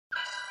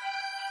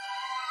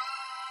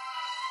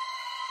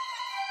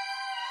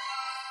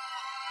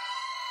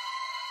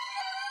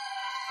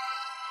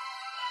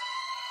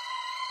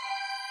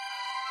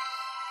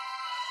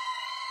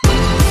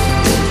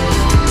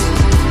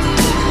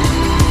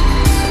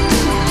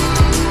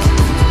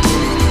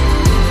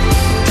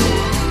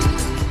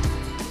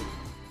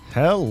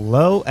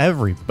Hello,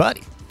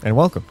 everybody, and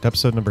welcome to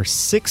episode number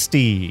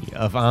 60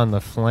 of On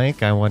the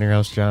Flank. I'm one of your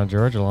hosts, John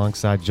George,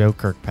 alongside Joe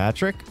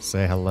Kirkpatrick.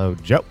 Say hello,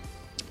 Joe.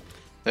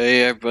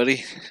 Hey,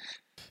 everybody.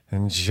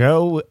 And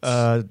Joe,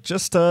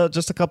 just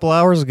a couple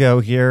hours ago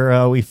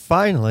here, we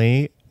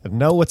finally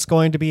know what's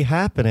going to be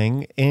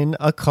happening in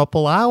a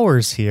couple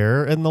hours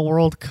here in the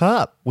World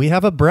Cup. We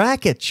have a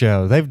bracket,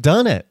 Joe. They've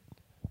done it.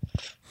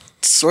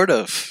 Sort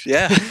of,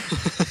 yeah.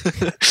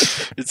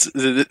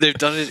 They've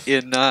done it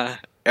in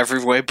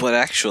every way, but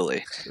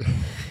actually.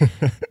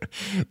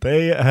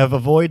 They have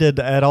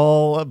avoided at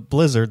all,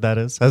 Blizzard, that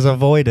is, has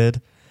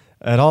avoided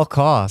at all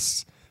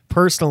costs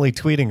personally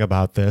tweeting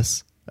about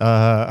this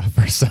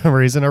for some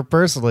reason, or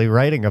personally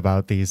writing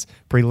about these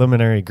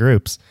preliminary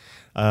groups.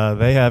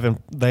 They have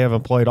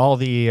employed all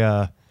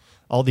the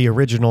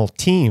original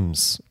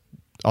teams,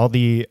 all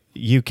the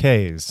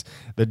UKs,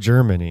 the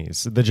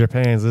Germanys, the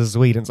Japans, the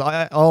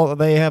Swedens. All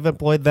they have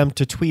employed them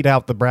to tweet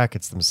out the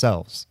brackets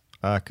themselves,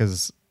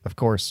 because of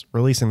course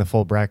releasing the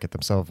full bracket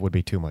themselves would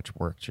be too much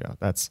work, Joe.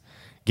 That's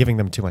giving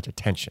them too much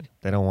attention.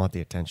 They don't want the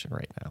attention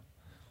right now.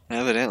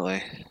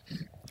 Evidently.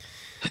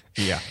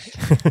 Yeah.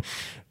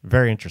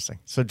 Very interesting.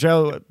 So,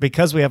 Joe,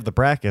 because we have the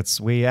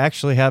brackets, we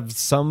actually have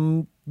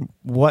something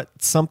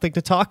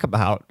to talk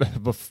about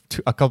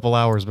a couple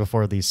hours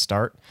before these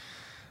start.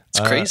 It's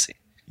crazy.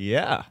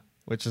 Yeah,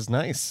 which is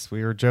nice.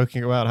 We were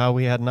joking about how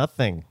we had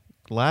nothing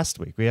last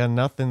week. We had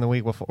nothing the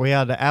week before. We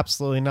had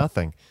absolutely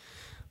nothing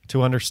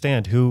to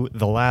understand who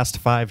the last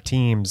five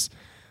teams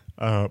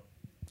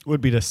would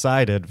be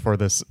decided for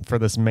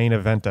this main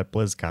event at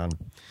BlizzCon.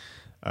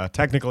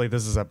 Technically,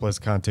 this is at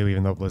BlizzCon too,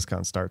 even though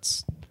BlizzCon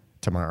starts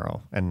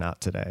tomorrow and not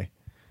today.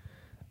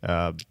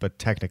 But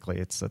technically,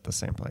 it's at the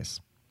same place.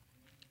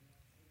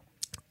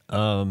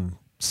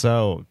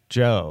 So,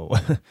 Joe,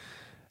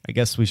 I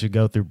guess we should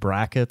go through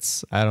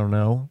brackets. I don't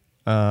know.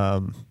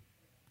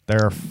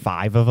 There are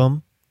five of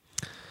them.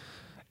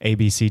 A,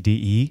 B, C, D,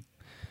 E.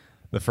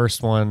 The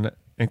first one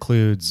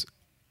includes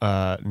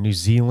New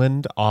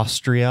Zealand,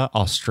 Austria,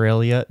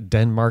 Australia,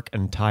 Denmark,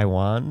 and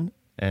Taiwan.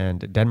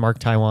 And Denmark,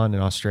 Taiwan,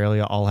 and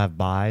Australia all have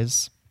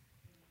byes.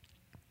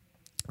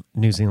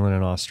 New Zealand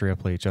and Austria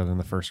play each other in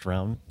the first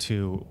round.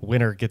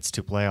 Winner gets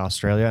to play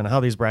Australia. And how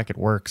these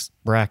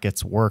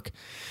brackets work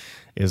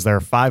is there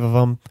are five of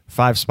them,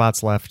 5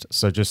 spots left,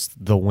 so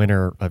just the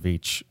winner of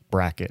each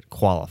bracket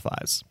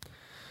qualifies.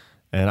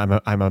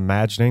 And I'm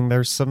imagining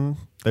there's some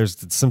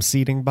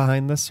seeding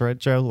behind this, right,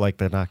 Joe? Like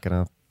they're not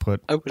going to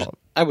put.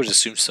 I would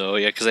assume so,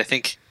 yeah, because I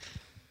think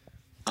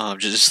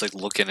just like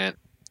looking at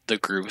the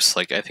groups,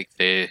 like I think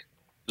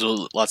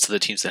lots of the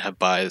teams that have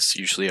byes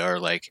usually are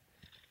like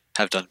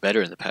have done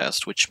better in the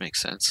past, which makes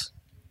sense.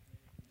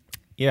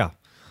 Yeah,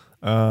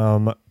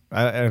 I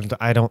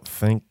don't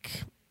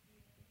think.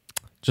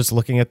 Just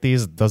looking at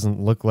these, it doesn't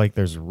look like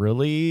there's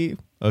really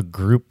a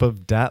group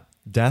of death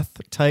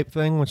type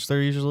thing, which there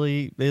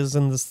usually is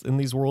in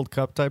these World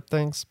Cup type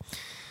things.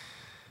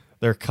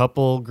 There are a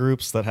couple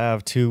groups that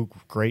have 2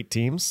 great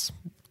teams,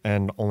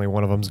 and only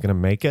one of them is going to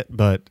make it,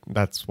 but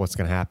that's what's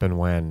going to happen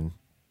when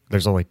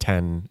there's only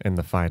 10 in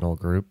the final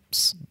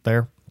groups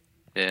there.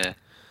 Yeah.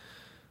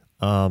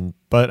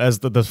 But as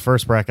the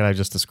first bracket I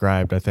just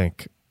described, I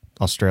think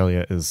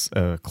Australia is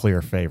a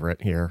clear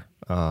favorite here.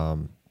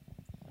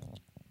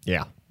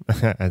 Yeah,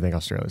 I think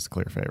Australia's a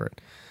clear favorite.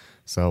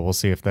 So we'll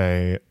see if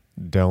they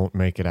don't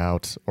make it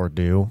out or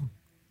do.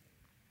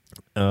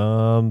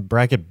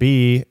 Bracket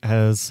B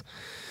has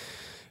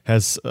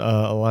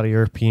a lot of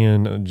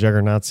European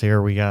juggernauts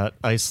here. We got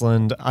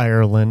Iceland,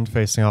 Ireland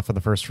facing off in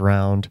the first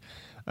round.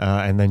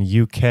 And then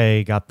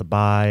UK got the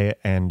bye,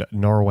 and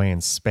Norway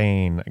and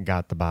Spain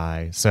got the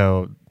bye.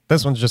 So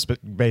this one's just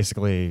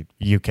basically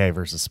UK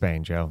versus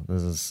Spain, Joe.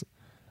 This is...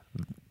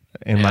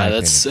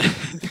 that's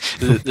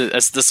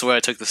the way I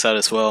took this out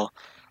as well,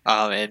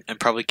 and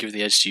probably give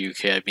the edge to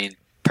UK. I mean,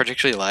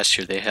 particularly last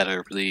year, they had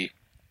a really,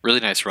 really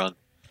nice run.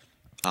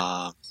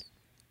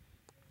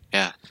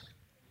 Yeah.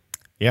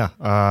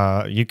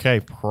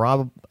 UK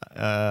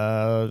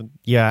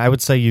I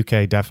would say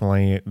UK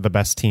definitely the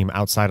best team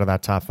outside of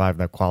that top 5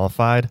 that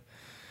qualified.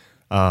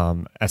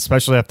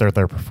 Especially after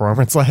their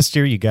performance last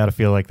year, you got to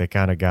feel like they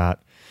kind of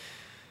got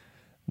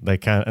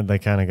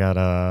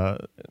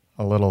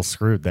a little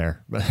screwed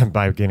there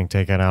by getting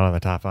taken out of the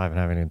top 5 and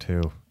having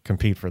to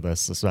compete for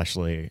this,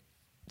 especially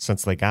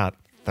since they got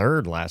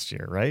 3rd last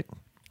year, right?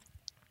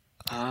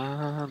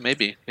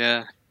 Maybe,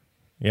 yeah.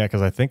 Yeah,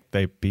 because I think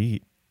they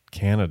beat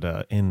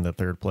Canada in the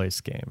 3rd place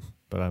game,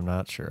 but I'm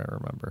not sure I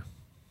remember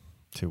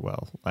too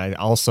well. I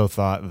also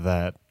thought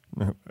that,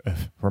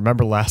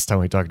 remember last time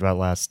we talked about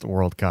last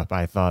World Cup,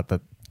 I thought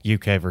that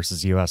UK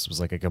versus US was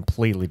like a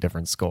completely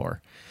different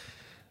score.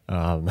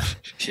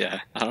 Yeah,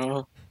 I don't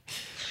know.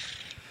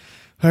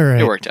 All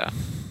right. It worked out.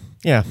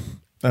 Yeah.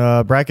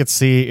 Bracket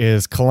C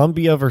is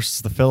Colombia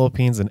versus the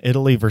Philippines and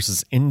Italy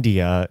versus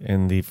India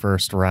in the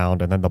first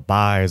round. And then the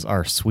byes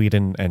are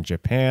Sweden and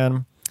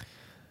Japan.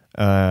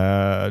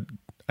 I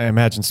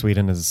imagine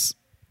this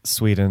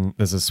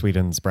is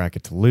Sweden's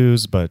bracket to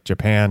lose, but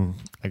Japan,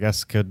 I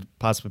guess, could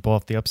possibly pull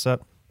off the upset.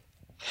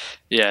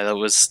 Yeah, that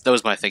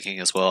was my thinking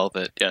as well.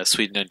 That yeah,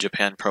 Sweden and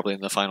Japan probably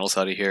in the finals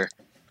out of here.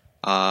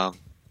 Um,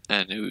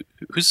 and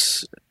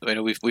who's I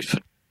know we've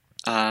put,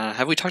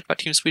 have we talked about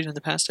Team Sweden in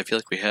the past? I feel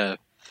like we have.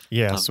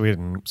 Yeah, Um,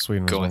 Sweden was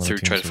one Going of the through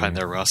teams trying to find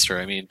their roster.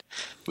 I mean,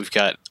 we've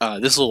got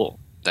this will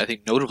I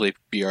think notably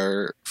be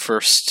our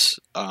first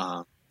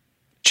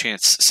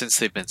chance since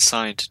they've been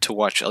signed to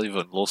watch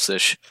Elivo and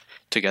Lulsish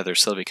together.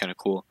 So that'll be kind of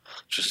cool,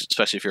 just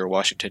especially if you're a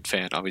Washington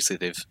fan. Obviously,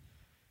 they've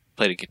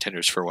played in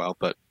contenders for a while,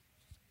 but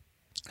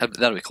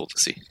that'll be cool to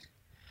see.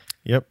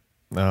 Yep.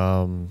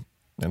 And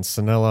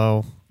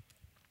Sanillo.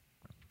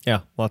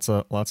 Yeah, lots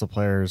of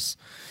players.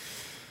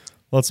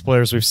 Lots of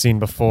players we've seen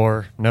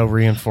before. No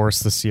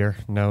reinforced this year.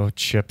 No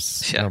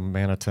Chips. Yeah. No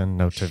Manitin.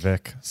 No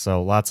Tivik.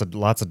 So lots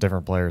of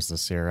different players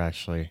this year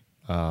actually.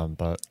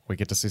 But we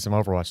get to see some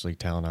Overwatch League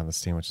talent on this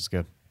team, which is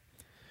good.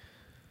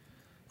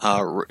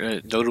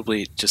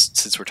 Notably, just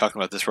since we're talking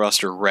about this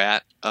roster,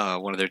 Rat,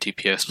 one of their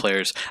DPS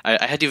players,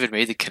 I hadn't even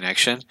made the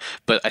connection,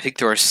 but I think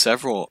there are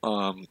several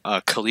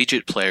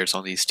collegiate players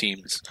on these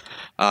teams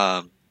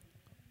who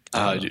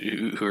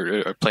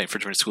are playing for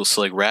different schools.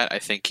 So, like Rat, I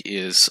think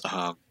is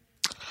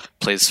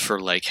plays for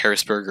like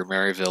Harrisburg or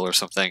Maryville or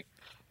something,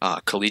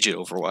 collegiate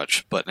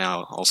Overwatch, but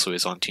now also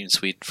is on Team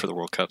Sweden for the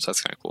World Cup. So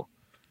that's kind of cool.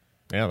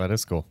 Yeah, that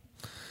is cool.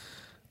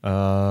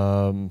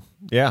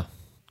 Yeah,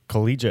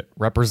 collegiate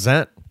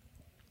represent.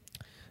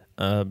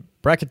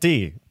 Bracket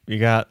D, you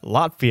got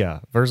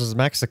Latvia versus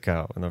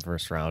Mexico in the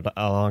first round,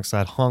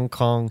 alongside Hong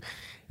Kong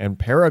and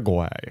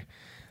Paraguay.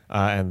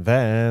 And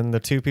then the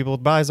two people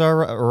with buys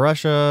are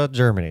Russia,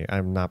 Germany.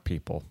 I'm not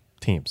people,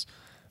 teams.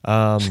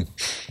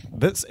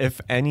 This,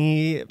 if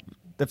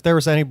there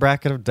was any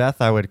bracket of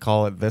death, I would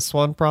call it this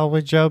one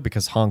probably, Joe,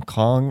 because Hong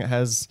Kong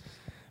has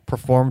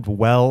performed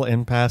well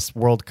in past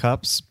World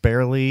Cups,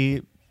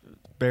 barely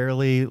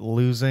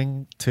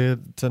losing to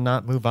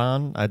not move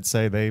on. I'd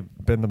say they've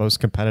been the most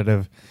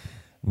competitive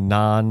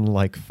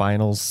finalist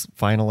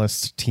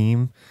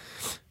team.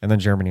 And then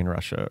Germany and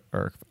Russia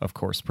are, of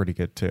course, pretty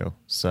good too.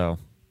 So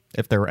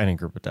if there were any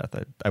group of death,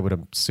 I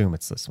would assume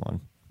it's this one.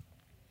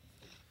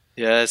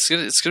 Yeah, it's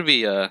gonna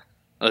be a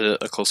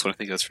close one. I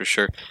think that's for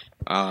sure.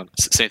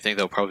 Same thing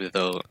though. Probably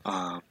though,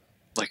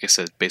 like I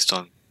said, based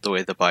on the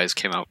way the buys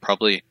came out,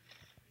 probably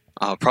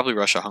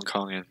Russia, Hong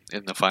Kong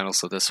in the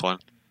finals of this one.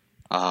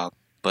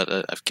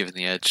 But I've given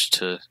the edge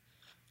to.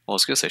 Well, I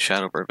was gonna say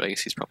Shadowbird, but I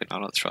guess he's probably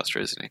not on this roster,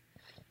 isn't he?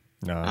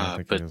 No, I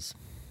don't think he is.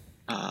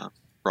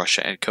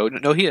 Russia and Co.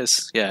 No, he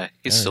is. Yeah,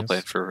 he's still he is.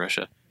 playing for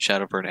Russia.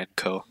 Shadowbird and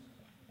Co.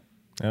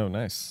 Oh,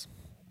 nice.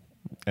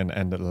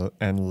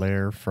 And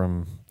Lair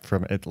from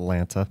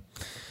Atlanta.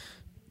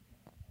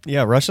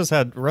 Yeah, Russia's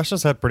had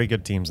pretty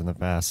good teams in the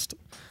past.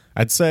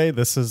 I'd say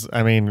this is.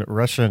 I mean,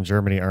 Russia and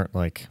Germany aren't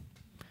like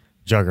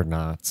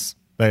juggernauts.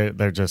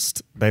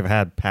 They've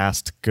had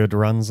past good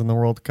runs in the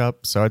World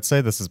Cup, so I'd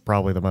say this is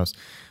probably the most.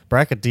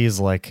 Bracket D is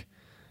like,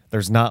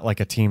 there's not like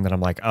a team that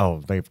I'm like,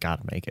 oh, they've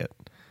got to make it.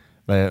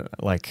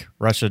 Like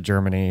Russia,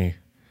 Germany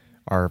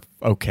are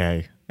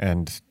okay,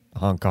 and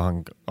Hong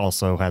Kong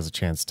also has a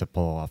chance to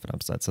pull off an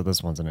upset. So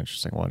this one's an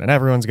interesting one, and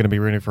everyone's going to be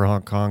rooting for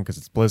Hong Kong because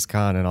it's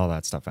BlizzCon and all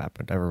that stuff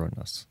happened. Everyone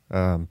knows.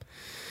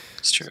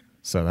 It's true.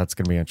 So that's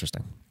going to be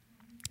interesting.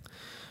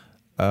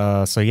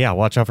 So yeah,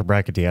 watch out for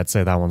Bracket D. I'd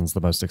say that one's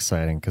the most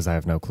exciting because I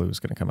have no clue who's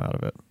going to come out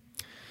of it.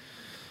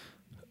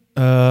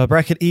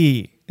 Bracket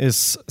E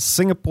is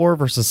Singapore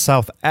versus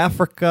South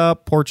Africa,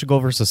 Portugal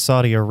versus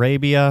Saudi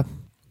Arabia,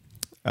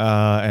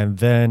 and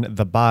then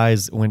the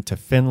buys went to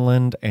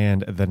Finland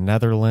and the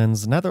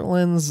Netherlands.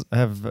 Netherlands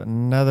have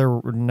never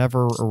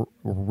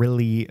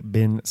really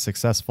been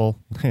successul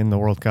in the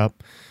World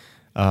Cup,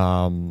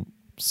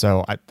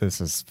 so this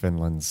is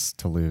Finland's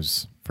to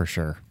lose for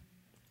sure.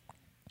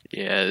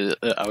 Yeah,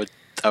 I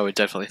would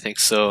definitely think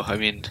so. I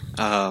mean,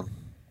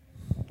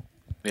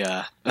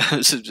 yeah.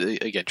 So,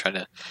 again, trying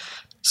to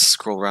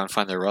scroll around and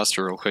find their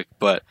roster real quick,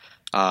 but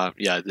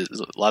yeah, there's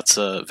lots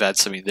of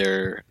vets. I mean,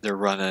 they're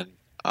running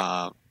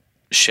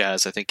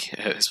Shaz. I think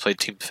has played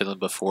Team Finland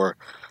before.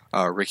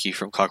 Ricky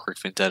from Clockwork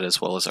Vendetta, as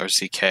well as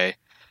RCK,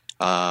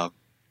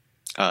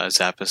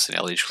 Zappis and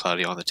LH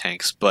Claudio on the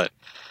tanks, but.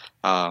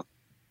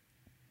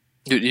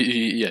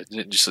 Yeah,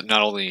 just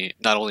not only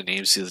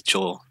names that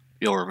you'll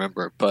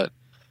remember, but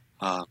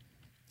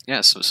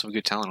yeah, so some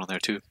good talent on there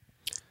too.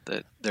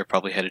 That they're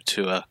probably headed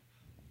to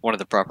one of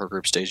the proper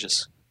group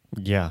stages.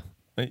 Yeah,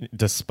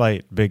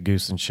 despite Big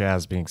Goose and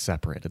Shaz being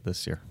separated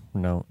this year,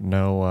 no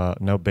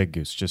Big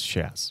Goose, just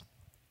Shaz.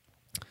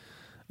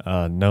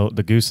 No,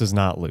 the Goose is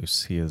not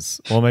loose. He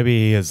is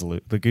maybe he is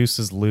loose. The Goose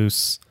is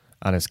loose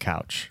on his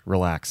couch,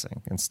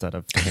 relaxing instead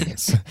of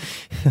tennis.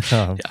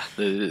 Yeah,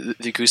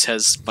 the Goose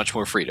has much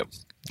more freedom.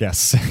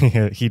 Yes,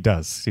 he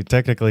does.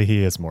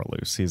 He is more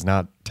loose. He's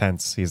not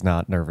tense. He's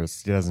not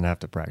nervous. He doesn't have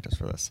to practice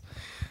for this.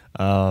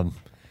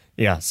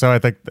 Yeah, so I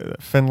think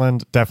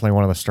Finland definitely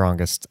one of the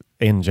strongest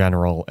in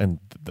general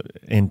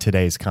in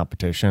today's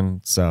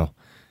competition. So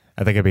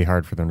I think it'd be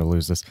hard for them to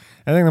lose this.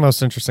 I think the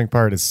most interesting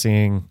part is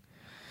seeing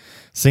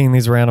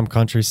these random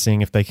countries,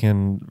 seeing if they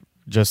can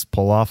just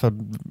pull off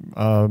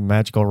a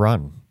magical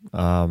run.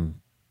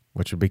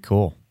 which would be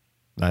cool.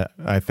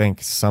 I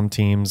think some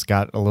teams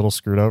got a little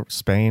screwed over.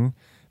 Spain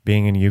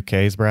being in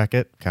UK's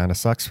bracket kind of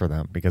sucks for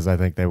them because I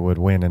think they would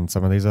win in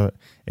some of these other.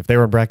 If they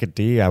were in bracket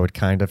D, I would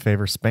kind of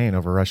favor Spain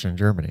over Russia and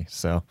Germany.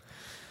 So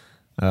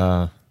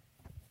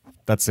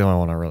that's the only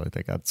one I really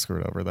think got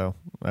screwed over, though.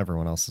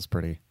 Everything else is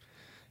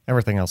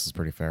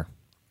pretty fair.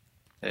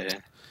 Yeah.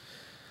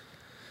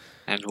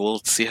 And we'll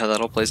see how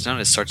that all plays down.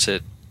 It starts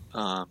at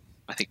I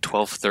think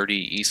 12:30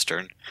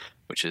 Eastern,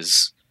 which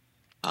is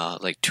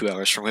like 2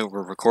 hours from when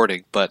we're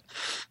recording. But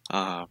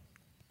it'll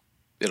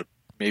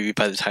maybe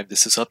by the time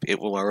this is up, it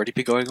will already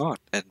be going on,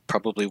 and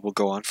probably will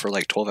go on for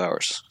like 12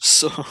 hours.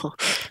 So,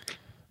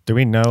 do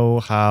we know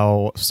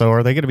how? So,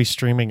 are they going to be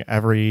streaming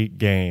every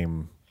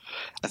game?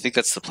 I think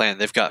that's the plan.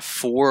 They've got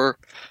 4,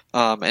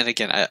 and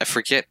again, I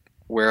forget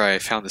where I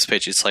found this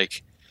page. It's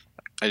like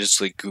I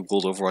just like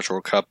Googled Overwatch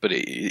World Cup, but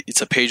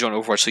it's a page on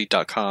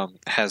OverwatchLeague.com.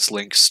 Has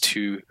links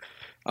to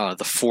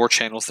the 4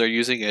 channels they're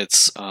using.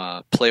 It's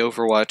Play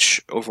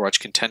Overwatch, Overwatch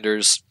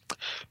Contenders,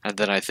 and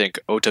then I think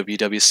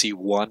OWWC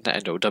 1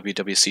 and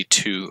OWWC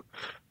 2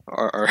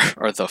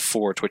 are the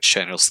 4 Twitch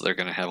channels that they're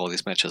going to have all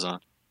these matches on.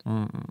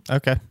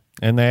 Okay.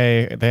 And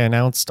they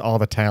announced all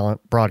the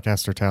talent,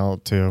 broadcaster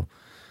talent too.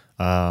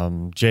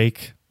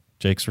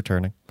 Jake's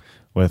returning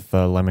with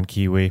Lemon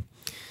Kiwi.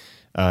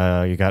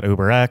 You got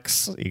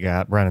UberX, you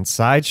got Brennan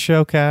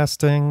Sideshow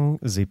casting,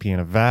 ZP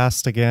and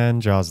Avast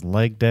again, Jaws and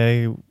Leg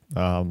Day,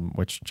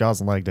 which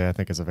Jaws and Leg Day I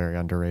think is a very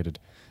underrated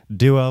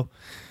duo.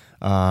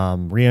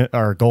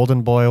 Our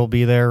Golden Boy will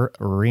be there,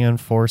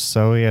 Reinforced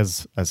Zoe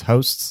as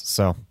hosts,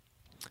 so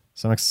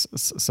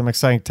some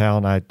exciting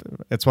talent.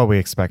 It's what we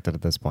expected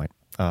at this point,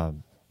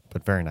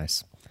 but very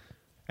nice.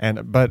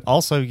 But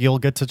also you'll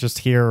get to just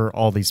hear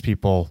all these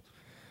people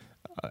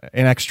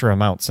an extra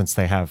amount since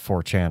they have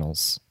 4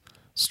 channels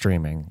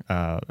streaming.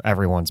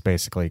 Everyone's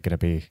basically going to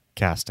be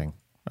casting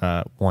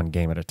 1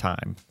 game at a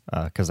time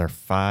because there are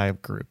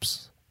 5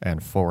 groups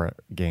and 4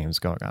 games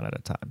going on at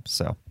a time.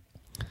 So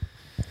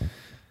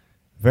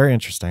very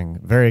interesting,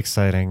 very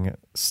exciting.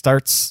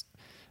 Starts,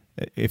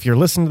 if you're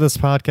listening to this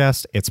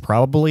podcast, it's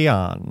probably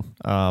on.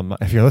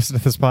 If you're listening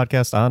to this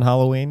podcast on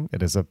Halloween,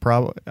 it is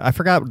I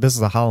forgot this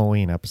is a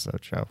Halloween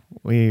episode show.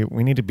 We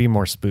need to be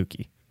more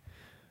spooky.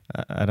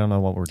 I don't know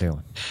what we're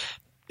doing.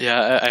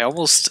 Yeah, I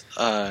almost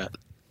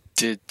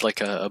did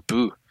like a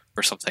boo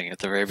or something at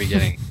the very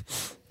beginning,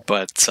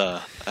 but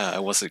I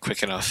wasn't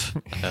quick enough.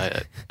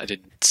 I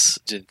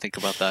didn't think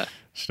about that.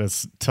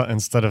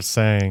 Instead of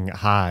saying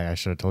hi, I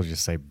should have told you to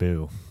say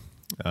boo.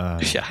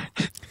 Yeah,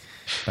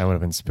 that would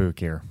have been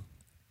spookier.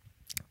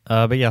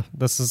 But yeah,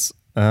 this is.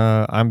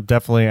 I'm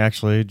definitely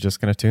actually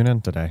just going to tune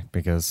in today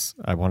because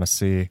I want to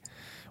see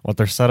what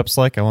their setup's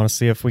like. I want to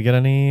see if we get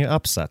any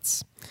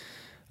upsets,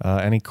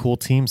 any cool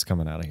teams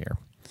coming out of here.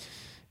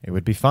 It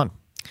would be fun.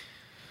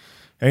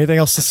 Anything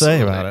else to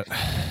say about it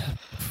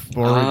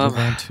before we move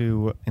on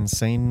to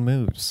insane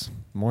moves?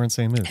 More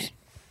insane moves.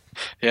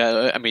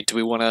 Yeah, I mean, do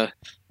we want a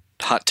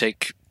hot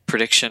take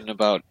prediction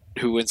about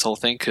who wins the whole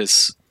thing?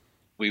 Because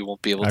we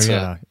won't be able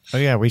to. Oh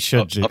yeah, we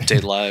should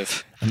update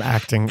live. I'm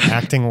acting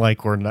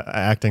like we're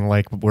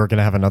going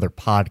to have another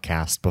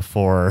podcast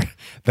before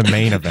the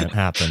main event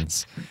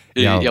happens.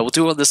 Yeah, we'll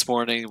do one this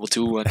morning. We'll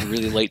do one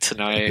really late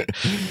tonight.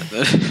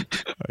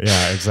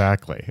 Yeah,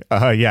 exactly.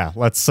 Yeah,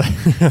 let's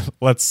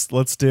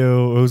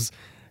do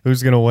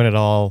who's going to win it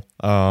all.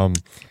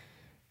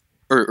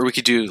 Or we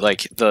could do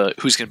like the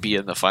who's going to be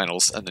in the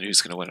finals and then who's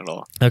going to win it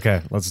all.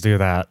 Okay, let's do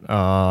that.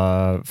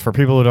 For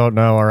people who don't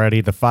know already,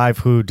 the 5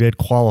 who did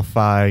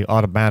qualify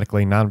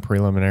automatically,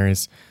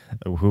 non-preliminaries,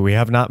 who we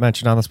have not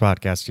mentioned on this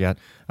podcast yet,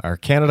 are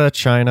Canada,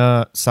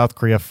 China, South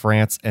Korea,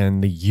 France,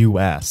 and the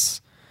U.S.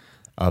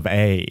 of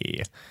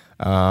A.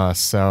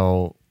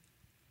 So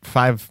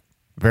 5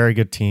 very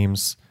good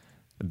teams.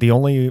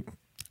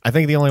 I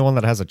think the only one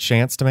that has a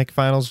chance to make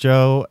finals,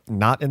 Joe,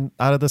 out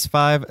of this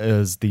 5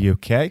 is the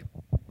UK.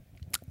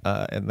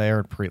 And they are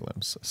in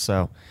prelims.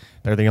 So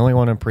they're the only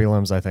one in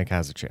prelims I think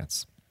has a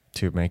chance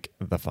to make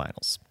the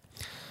finals.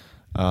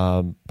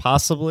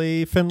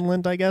 Possibly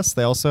Finland, I guess.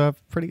 They also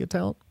have pretty good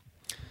talent.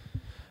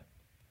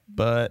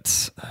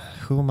 But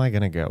who am I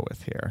going to go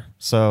with here?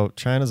 So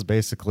China's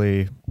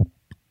basically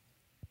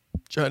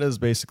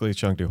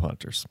Chengdu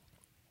Hunters.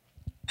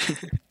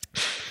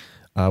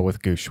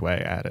 With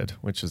Gushui added,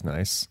 which is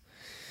nice.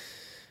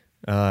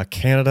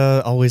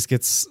 Canada always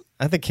gets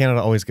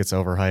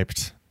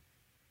overhyped.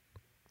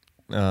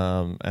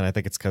 And I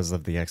think it's because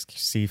of the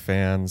XQC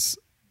fans,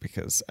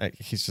 because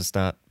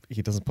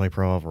he doesn't play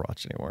pro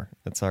Overwatch anymore.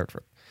 It's hard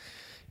for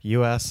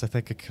US. I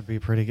think it could be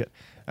pretty good.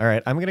 All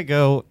right, I'm going to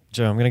go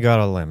out on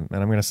a limb,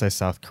 and I'm going to say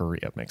South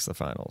Korea makes the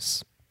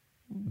finals.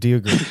 Do you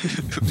agree?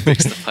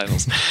 Makes the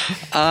finals.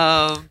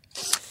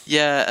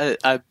 Yeah,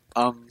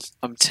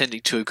 I'm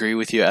tending to agree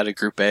with you out of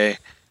Group A,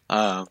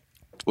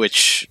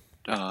 which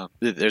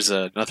there's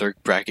another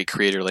bracket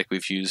creator like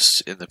we've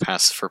used in the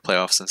past for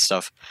playoffs and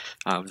stuff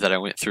that I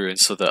went through, and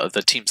so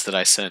the teams that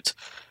I sent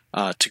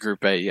to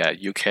Group A,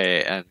 UK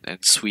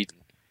and Sweden,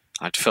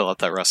 to fill out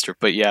that roster.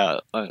 But yeah,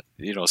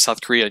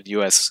 South Korea and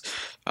U.S.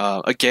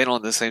 Again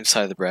on the same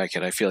side of the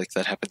bracket. I feel like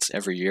that happens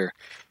every year.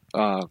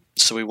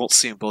 So we won't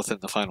see them both in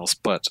the finals.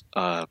 But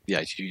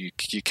yeah, you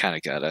kind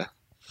of gotta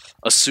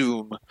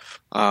assume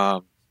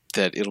that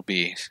it'll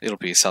be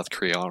South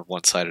Korea on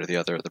one side or the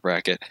other of the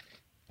bracket.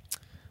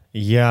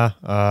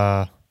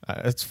 Yeah,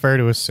 it's fair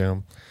to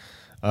assume.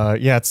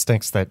 Yeah, it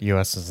stinks that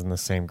U.S. is in the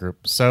same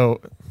group.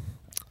 So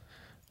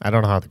I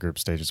don't know how the group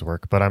stages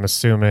work, but I'm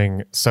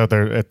assuming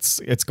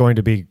it's going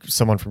to be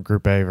someone from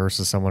Group A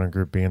versus someone in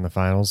Group B in the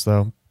finals,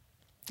 though,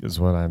 is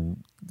what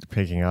I'm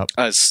picking up.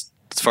 As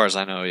far as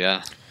I know,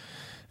 yeah.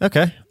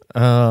 Okay.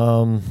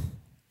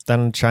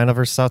 Then China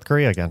versus South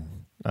Korea again.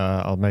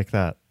 I'll make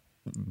that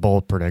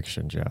bold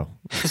prediction, Joe.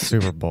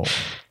 Super bold.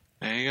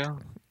 There you go.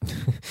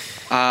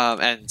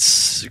 And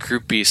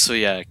Group B, so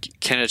yeah,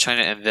 Canada,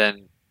 China, and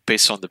then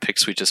based on the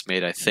picks we just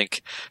made, I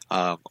think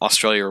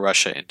Australia,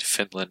 Russia, and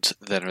Finland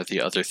then are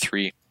the other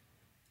three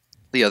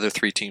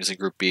teams in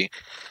Group B.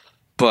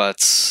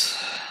 But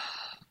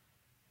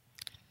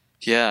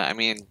yeah, I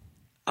mean,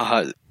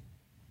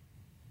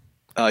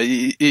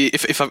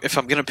 if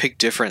I'm gonna pick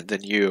different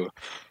than you,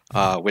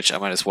 which I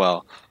might as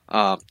well,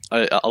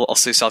 I'll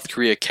say South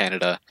Korea,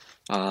 Canada.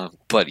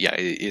 But yeah,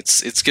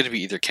 it's gonna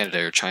be either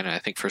Canada or China, I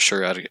think, for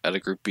sure out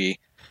of Group B.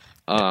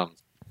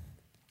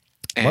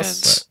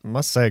 And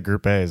must say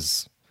Group A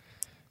is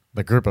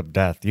the group of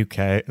death.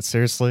 UK,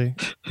 seriously,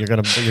 you're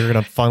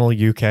gonna funnel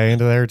UK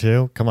into there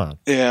too? Come on.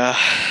 Yeah,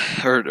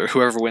 or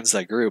whoever wins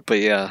that group. But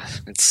yeah,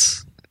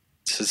 it's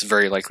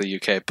very likely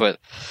UK. But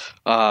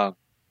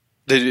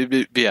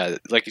yeah,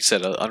 like you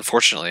said,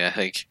 unfortunately, I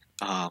think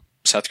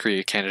South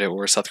Korea, Canada,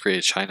 or South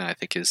Korea, China, I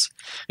think is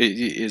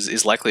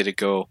likely to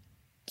go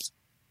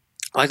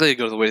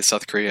the way of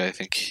South Korea. I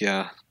think,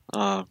 yeah.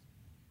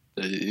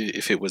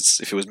 If it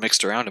was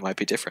mixed around, it might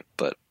be different,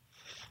 but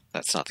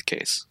that's not the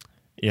case.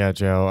 Yeah,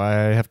 Joe, I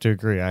have to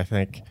agree. I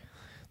think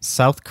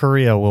South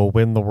Korea will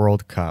win the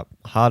World Cup.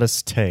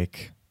 Hottest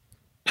take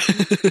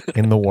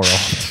in the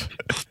world.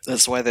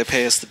 That's why they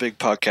pay us the big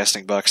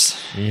podcasting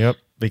bucks. Yep,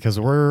 because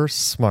we're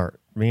smart.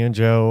 Me and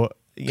Joe,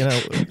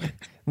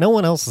 no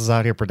one else is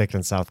out here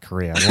predicting South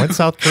Korea. When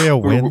South Korea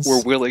wins,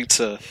 we're willing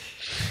to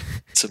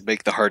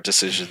make the hard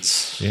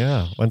decisions.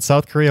 Yeah, when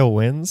South Korea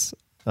wins,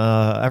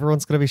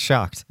 everyone's going to be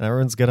shocked.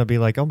 Everyone's going to be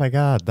like, oh my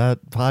God,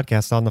 that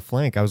podcast on the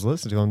flank, I was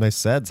listening to them. They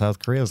said South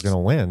Korea was going to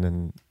win,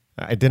 and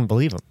I didn't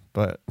believe them.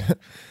 But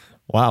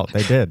wow,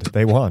 they did.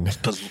 They won.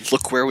 But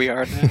look where we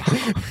are now.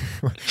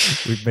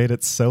 We've made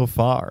it so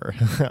far.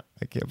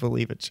 I can't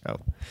believe it,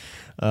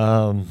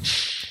 Joe.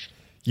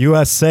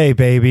 USA,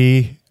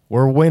 baby.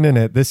 We're winning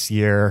it this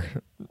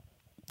year.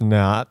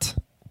 Not.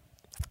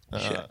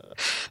 Yeah.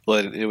 Well,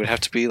 it would have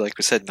to be, like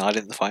we said, not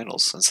in the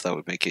finals, since that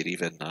would make it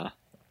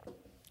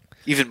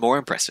even more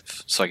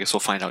impressive. So I guess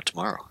we'll find out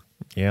tomorrow.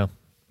 Yeah,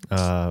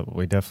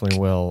 we definitely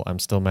will. I'm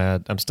still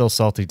mad. I'm still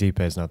salty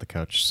Deepe's not the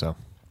coach, so.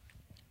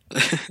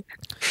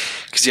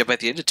 Because, yeah, by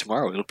the end of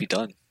tomorrow, it'll be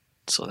done.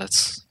 So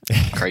that's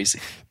crazy.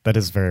 That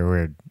is very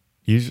weird.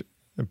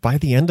 By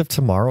the end of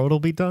tomorrow, it'll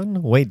be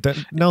done? Wait,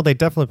 no, they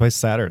definitely play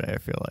Saturday, I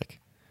feel like.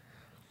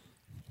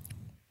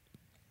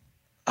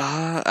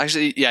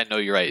 Actually, yeah, no,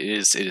 you're right.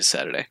 It is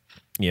Saturday.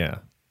 Yeah.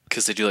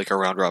 Because they do like a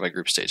round-robin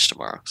group stage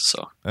tomorrow.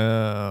 So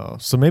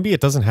maybe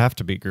it doesn't have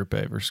to be Group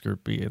A versus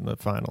Group B in the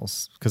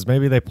finals. Because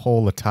maybe they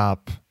pull the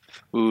top...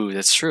 Ooh,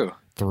 that's true.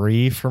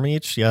 3 from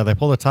each? Yeah, they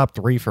pull the top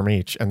 3 from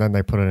each, and then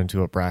they put it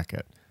into a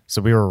bracket.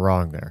 So we were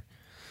wrong there.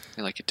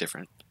 I like it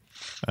different.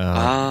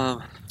 I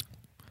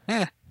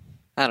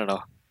don't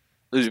know.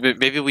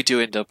 Maybe we do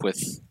end up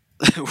with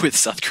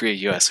South Korea,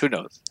 U.S. Who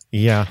knows?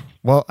 Yeah.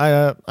 Well,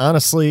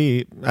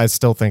 honestly, I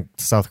still think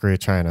South Korea,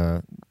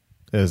 China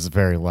is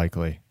very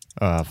likely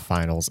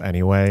finals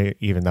anyway,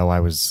 even though I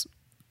was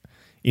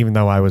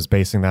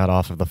basing that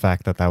off of the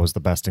fact that was the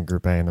best in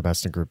Group A and the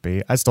best in Group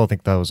B. I still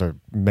think those are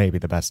maybe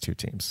the best 2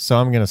 teams. So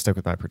I'm going to stick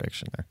with my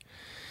prediction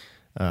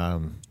there.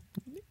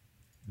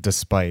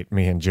 Despite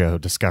me and Joe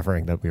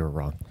discovering that we were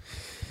wrong.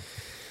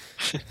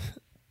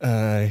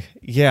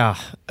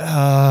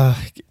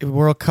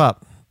 World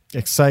Cup.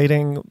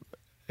 Exciting.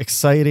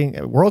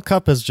 World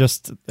Cup is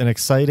just an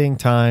exciting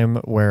time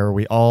where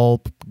we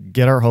all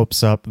get our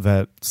hopes up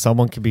that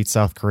someone can beat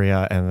South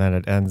Korea, and then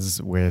it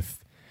ends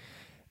with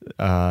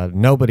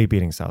nobody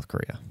beating South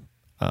Korea,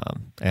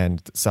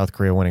 and South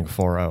Korea winning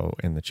 4-0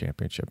 in the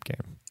championship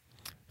game.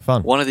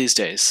 Fun. One of these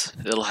days,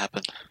 it'll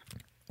happen.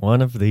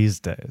 One of these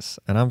days,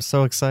 and I'm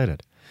so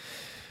excited.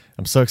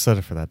 I'm so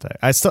excited for that day.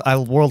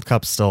 World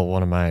Cup's still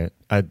one of my.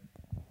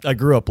 I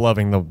grew up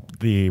loving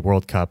the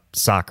World Cup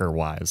soccer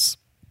wise.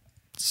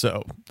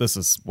 So this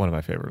is one of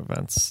my favorite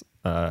events.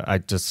 I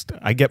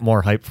get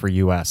more hype for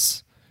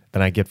US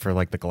than I get for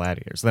like the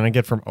Gladiators, than I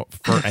get for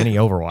any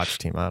Overwatch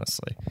team,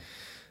 honestly.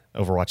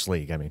 Overwatch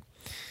League, I mean.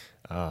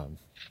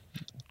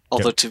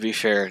 Although to be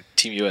fair,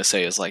 Team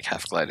USA is like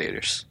half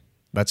Gladiators.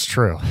 That's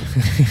true.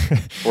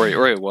 or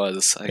it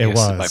was. I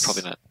guess it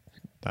probably not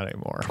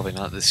anymore. Probably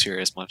not this year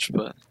as much,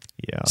 but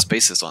yeah,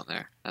 Space is on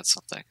there. That's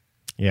something.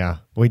 Yeah,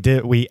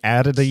 we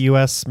added a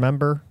U.S.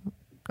 member,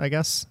 I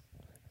guess.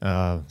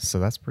 So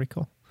that's pretty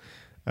cool.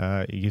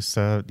 Used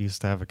to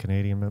have a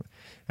Canadian member.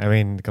 I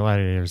mean, the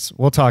Gladiators.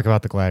 We'll talk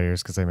about the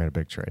Gladiators because they made a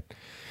big trade.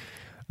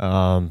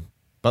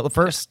 But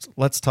first,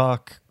 let's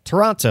talk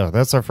Toronto.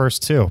 That's our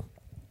first two.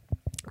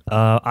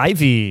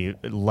 Ivy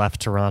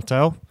left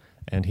Toronto,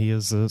 and he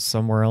is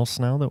somewhere else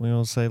now that we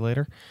will say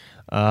later.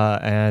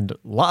 And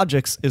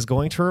Logix is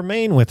going to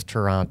remain with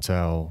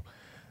Toronto.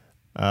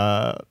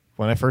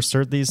 When I first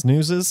heard these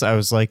newses, I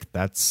was like,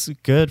 that's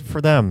good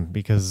for them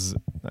because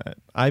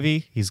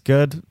Ivy, he's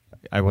good.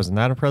 I wasn't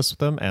that impressed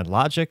with him. And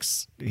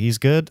Logix, he's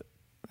good.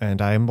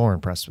 And I am more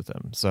impressed with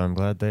him. So I'm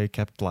glad they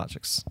kept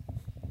Logix.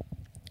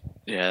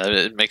 Yeah,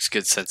 it makes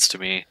good sense to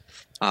me.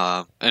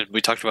 And we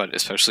talked about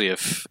especially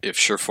if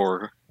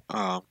Sherfor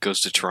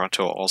goes to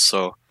Toronto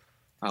also,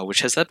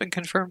 which has that been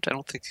confirmed? I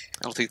don't think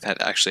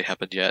that actually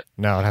happened yet.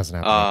 No, it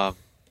hasn't happened.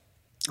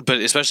 But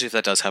especially if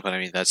that does happen, I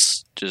mean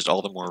that's just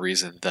all the more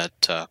reason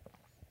that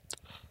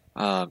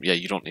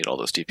you don't need all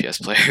those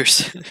DPS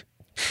players.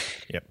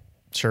 Yep.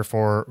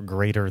 Sherfor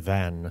greater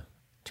than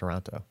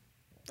Toronto.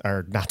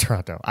 Or not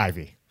Toronto,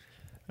 Ivy.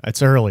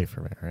 It's early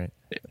for me, right?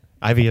 Yeah.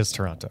 Ivy is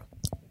Toronto.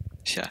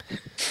 Yeah.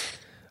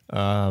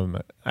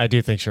 I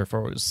do think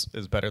Sherfor is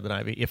better than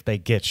Ivy if they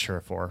get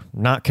Sherfor.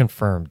 Not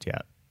confirmed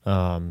yet.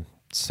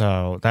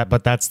 So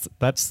that's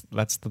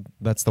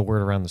the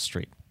word around the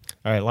street.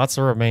 All right, lots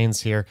of remains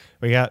here.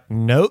 We got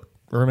Note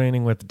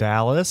remaining with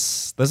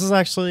Dallas. This is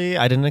actually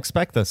I didn't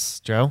expect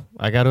this, Joe.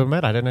 I got to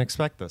admit I didn't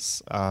expect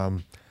this.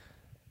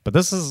 But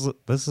this is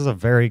a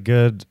very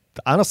good.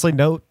 Honestly,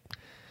 Note.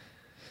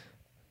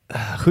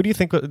 Who do you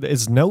think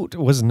was Note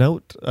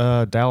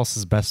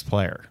Dallas's best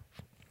player?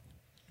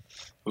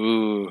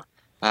 Ooh,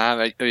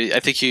 I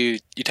think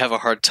you'd have a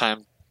hard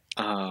time.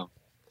 You'd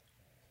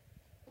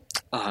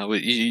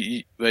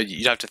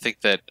have to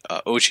think that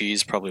OG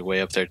is probably way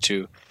up there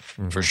too,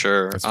 for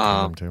sure. That's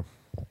him too.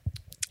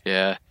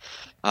 Yeah,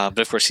 but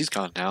of course he's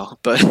gone now.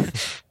 But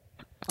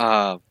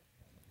but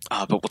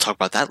we'll talk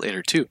about that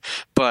later too.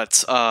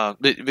 But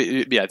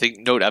yeah, I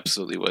think Note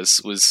absolutely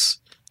was.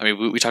 I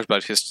mean, we talked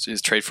about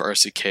his trade for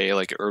RCK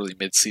like early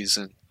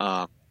mid-season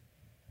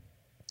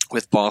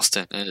with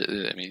Boston,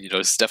 and I mean,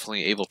 it's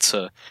definitely able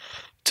to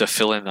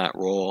fill in that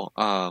role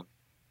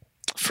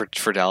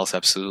for Dallas,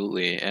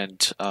 absolutely,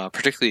 and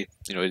particularly,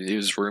 it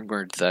was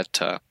rumored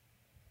that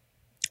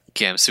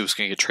Gamsu was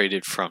going to get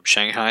traded from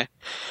Shanghai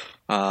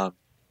to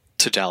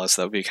Dallas.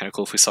 That would be kind of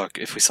cool if we saw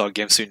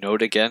Gamsu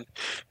Note again.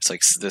 It's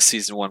like the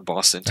season 1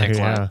 Boston tank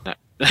line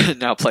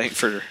now playing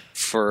for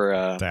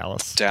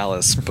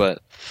Dallas,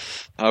 but.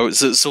 So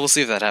we'll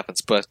see if that happens,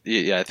 but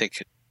yeah, I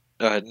think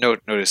Note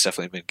has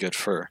definitely been good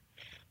for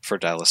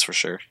Dallas for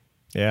sure.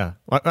 Yeah,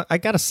 I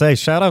gotta say,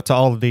 shout out to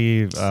all of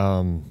the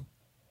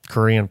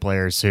Korean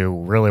players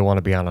who really want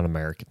to be on an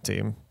American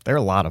team. There are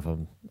a lot of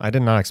them. I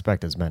did not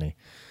expect as many.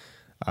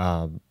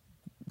 Of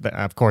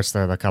course,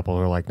 there are the couple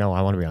who are like, "No,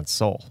 I want to be on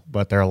Seoul,"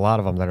 but there are a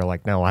lot of them that are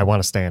like, "No, I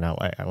want to stay in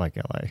LA. I like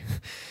LA."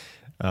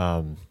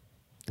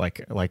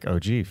 Like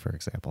OG, for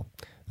example,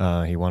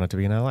 he wanted to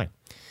be in LA.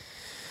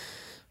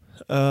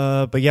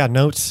 But yeah,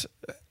 Note,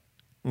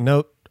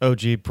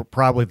 OG,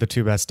 probably the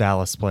two best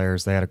Dallas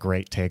players. They had a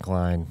great take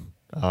line.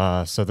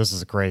 So this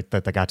is great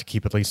that they got to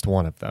keep at least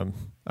one of them.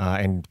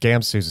 And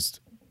Gamsu's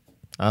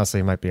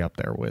honestly might be up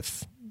there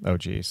with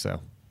OG,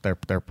 so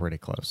they're pretty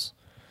close.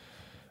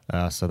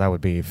 So that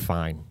would be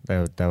fine. They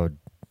would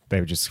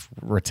just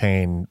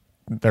retain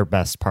the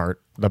best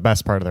part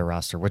of their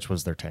roster, which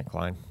was their tank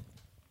line.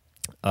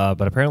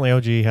 But apparently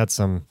OG had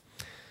some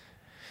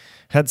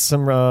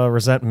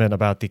resentment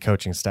about the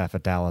coaching staff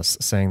at Dallas,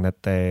 saying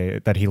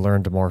that he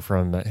learned more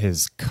from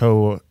his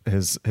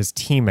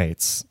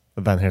teammates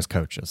than his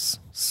coaches.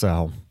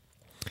 So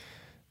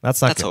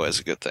that's always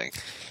a good thing.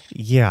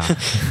 Yeah.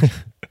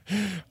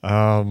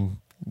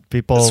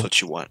 People. That's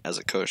what you want as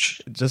a coach.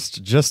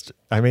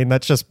 I mean,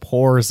 that just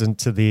pours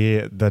into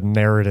the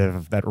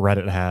narrative that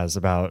Reddit has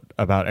about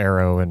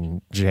Arrow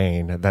and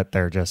Jane, that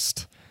they're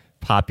just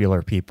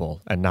popular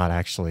people and not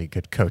actually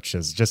good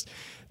coaches. Just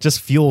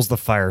fuels the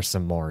fire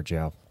some more,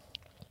 Joe.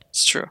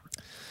 It's true.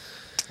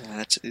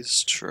 That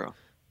is true.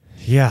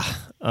 Yeah.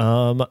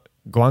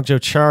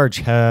 Guangzhou Charge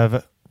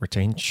have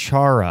retained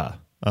Chara.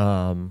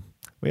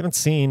 We haven't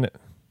seen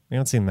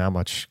that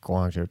much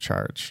Guangzhou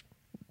Charge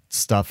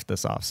stuff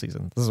this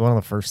offseason. This is one of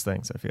the first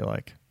things I feel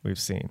like we've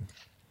seen.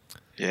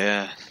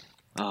 Yeah.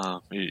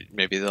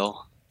 Maybe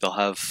they'll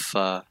have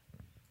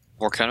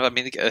more kind of. I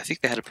mean, I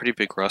think they had a pretty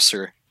big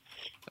roster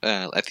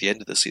at the end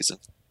of the season.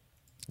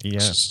 Yeah.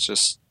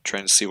 Just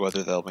trying to see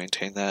whether they'll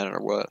maintain that or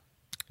what.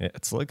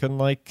 It's looking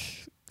like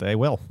they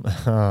will,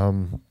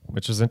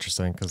 which is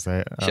interesting because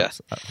they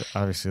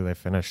obviously they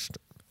finished.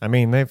 I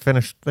mean, they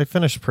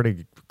finished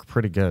pretty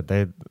good.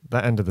 The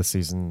end of the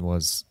season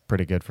was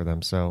pretty good for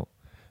them, so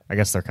I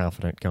guess they're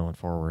confident going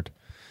forward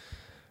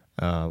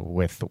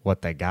with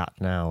what they got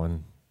now,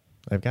 and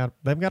they've got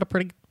a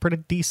pretty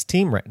decent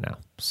team right now.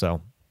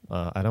 So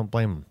I don't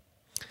blame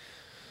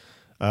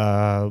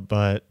them.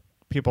 But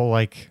people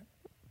like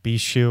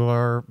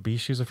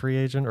Bishu's a free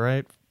agent,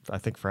 right? I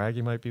think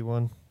Fraggy might be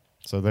one.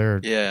 So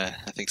Yeah,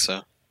 I think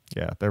so.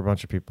 there are a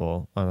bunch of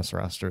people on this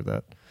roster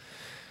that.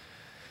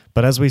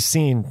 But as we've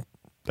seen,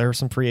 there are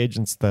some free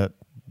agents that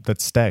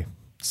stay,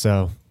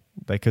 so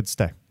they could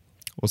stay.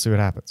 We'll see what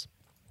happens.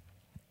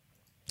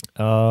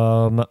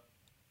 Hangzhou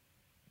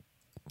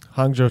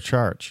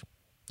Charge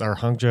or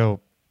Hangzhou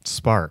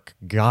Spark.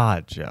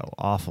 God, Joe,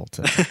 awful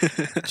today.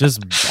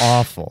 Just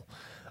awful.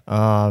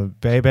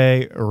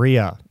 Bebe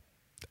Ria,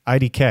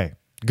 IDK,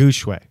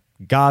 Gushue,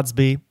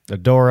 Godsby,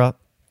 Adora,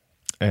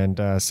 and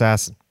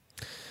Assassin.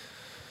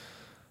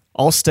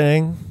 All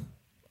staying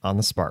on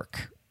the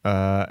Spark.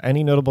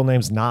 Any notable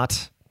names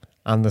not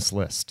on this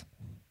list?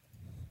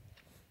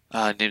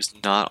 Names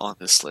not on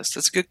this list.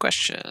 That's a good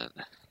question.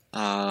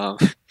 Pulling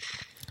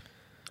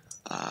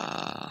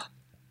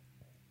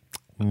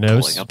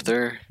up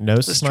there.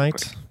 No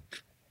Smite.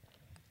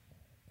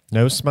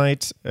 No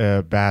Smite,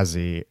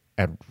 Bazzi,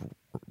 and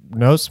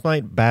No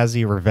Smite,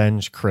 Bazzi,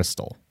 Revenge,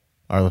 Crystal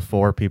are the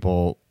four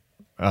people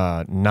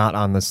not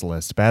on this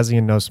list. Bazzi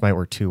and No Smite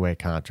were two-way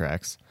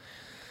contracts.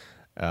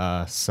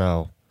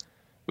 So,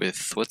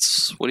 with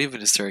what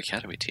even is their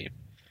academy team?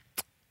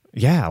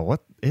 Yeah,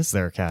 what is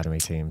their academy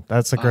team?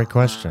 That's a great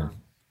question.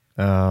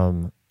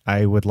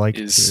 I would like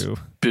to.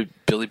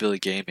 Billy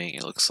Gaming,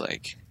 it looks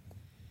like.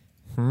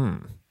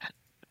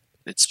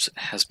 It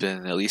has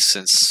been at least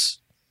since.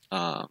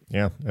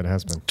 Yeah, it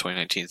has been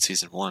 2019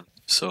 season 1.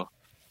 So,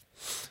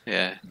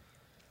 yeah.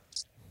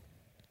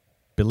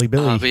 Billy.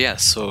 But yeah,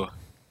 so.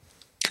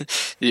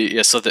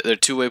 Yeah, so they're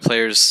two-way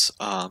players.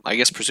 I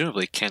guess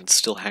presumably can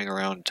still hang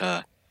around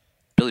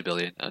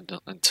Billy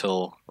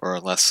until or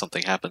unless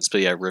something happens.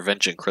 But yeah,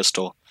 Revenge and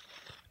Crystal.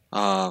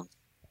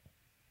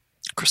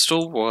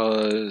 Crystal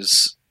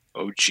was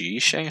OG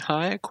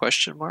Shanghai?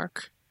 Question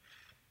mark.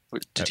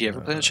 Did he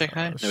ever play in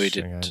Shanghai? No, he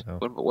didn't. No.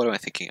 What am I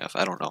thinking of?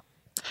 I don't know.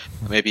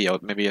 Maybe I'm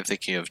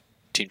thinking of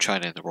Team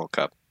China in the World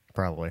Cup.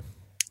 Probably.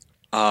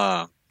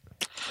 But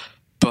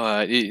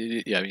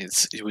yeah, I mean,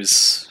 it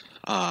was.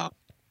 I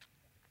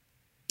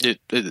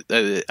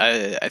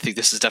think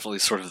this is definitely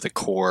sort of the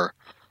core,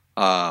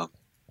 the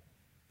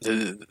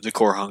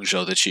core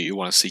Hangzhou that you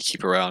want to see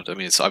keep around. I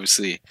mean, it's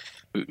obviously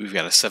we've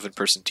got a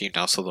 7-person team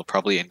now, so they'll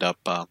probably end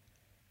up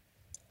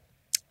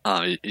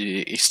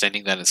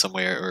extending that in some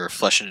way or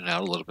fleshing it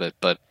out a little bit.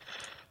 But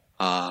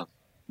yeah,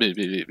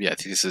 I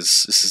think this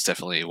is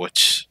definitely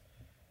what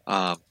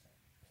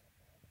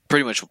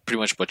pretty much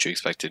what you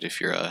expected if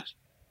you're a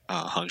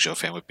Hangzhou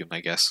fan would be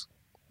my guess.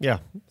 Yeah,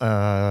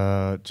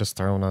 just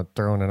throwing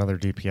another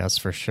DPS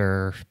for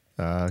sure.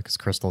 Because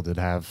Crystal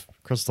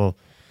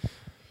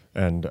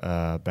and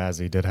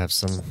Bazzi did have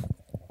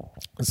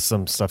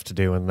some stuff to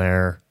do in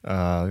there.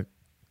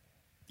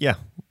 Yeah,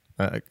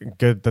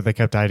 good that they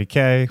kept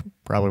IDK.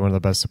 Probably one of the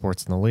best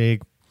supports in the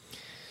league.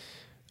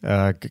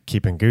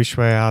 Keeping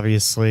Gushue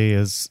obviously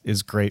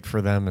is great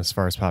for them as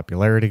far as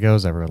popularity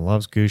goes. Everyone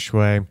loves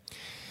Gushue.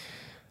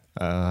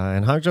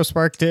 And Hangzhou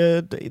Spark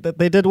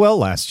did well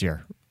last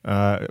year.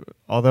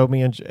 Although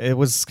it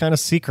was kind of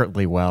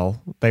secretly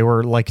well. They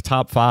were like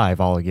top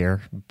 5 all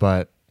year,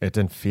 but it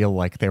didn't feel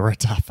like they were a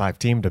top 5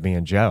 team to me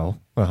and Joe.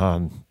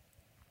 But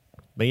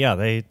yeah,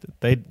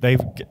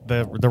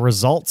 the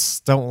results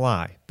don't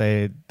lie.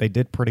 They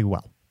did pretty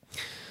well.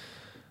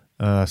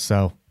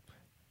 So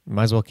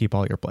might as well keep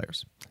all your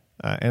players,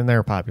 and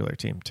they're a popular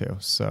team too.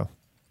 So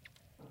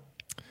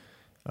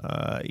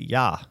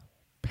yeah,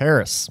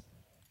 Paris.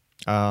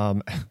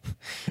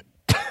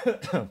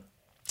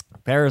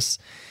 Paris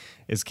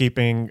is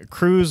keeping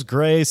Cruz,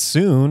 Gray,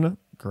 Soon,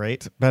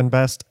 great, Ben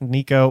Best,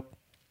 Nico,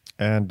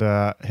 and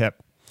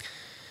Hip.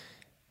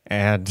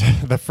 And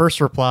the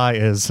first reply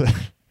is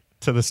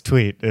to this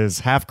tweet is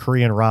half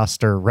Korean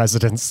roster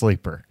resident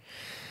sleeper.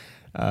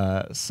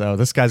 So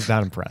this guy's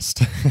not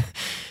impressed.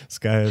 This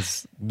guy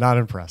is not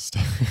impressed.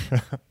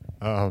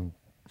 I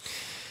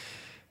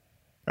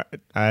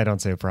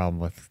don't see a problem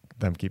with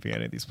them keeping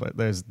any of these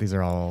players. These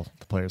are all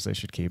the players they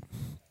should keep.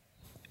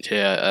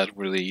 Yeah, I don't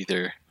really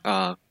either.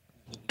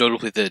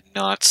 Notably, the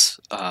not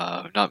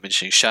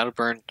mentioning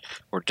Shadowburn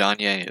or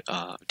Danye,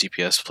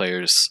 DPS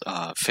players,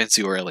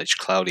 Fancy or LH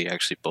Cloudy,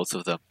 actually both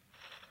of them.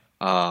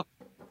 Both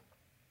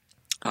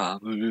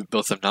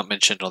of them not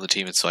mentioned on the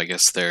team, and so I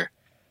guess they're,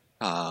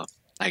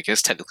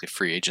 technically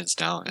free agents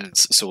now, and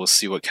so we'll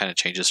see what kind of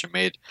changes are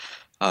made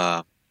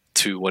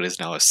to what is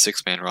now a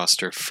 6-man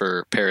roster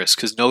for Paris.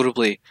 Because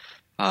notably,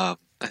 I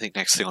think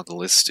next thing on the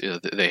list,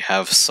 they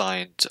have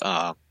signed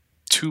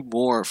 2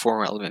 more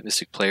former Element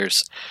Mystic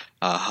players,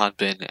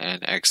 Hanbin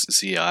and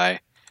XZI,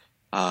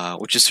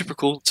 which is super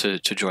cool to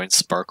join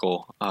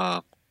Sparkle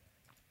on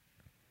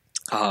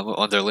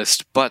their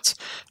list. But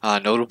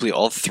notably,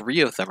 all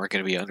 3 of them are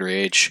going to be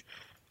underage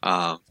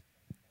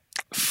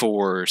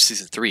for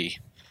Season 3,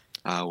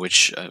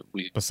 which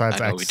Besides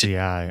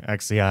XZI.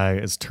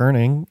 XZI is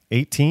turning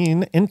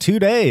 18 in 2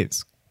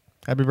 days.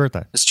 Happy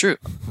birthday. It's true.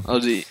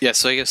 Yeah,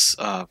 so I guess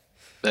I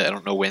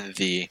don't know when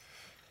the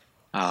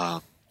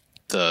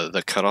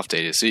cutoff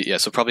date is. Yeah,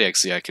 so probably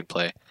XZI can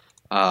play.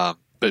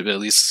 but at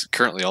least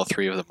currently all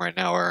three of them right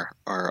now are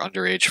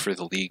underage for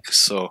the league.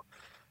 So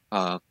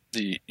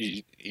you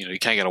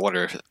kind of got to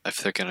wonder if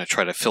they're going to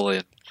try to fill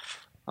in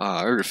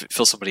or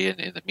fill somebody in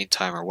the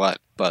meantime or what.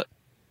 But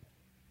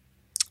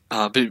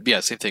yeah,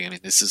 same thing. I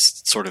mean, this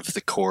is sort of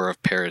the core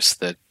of Paris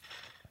that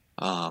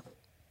that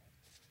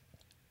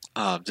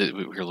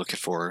we were looking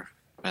for,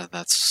 and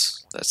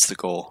that's the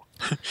goal.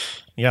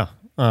 Yeah.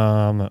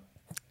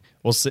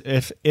 We'll see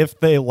if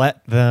they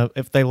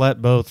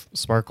let both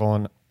Sparkle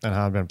and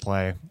Hanbin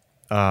play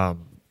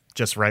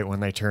just right when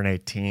they turn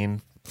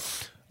 18.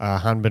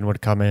 Hanbin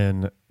would come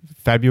in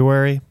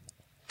February,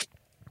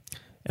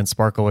 and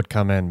Sparkle would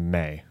come in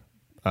May.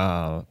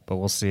 But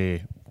we'll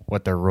see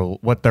what their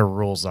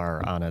rules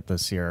are on it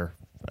this year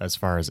as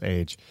far as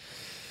age.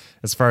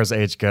 As far as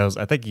age goes,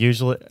 I think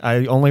usually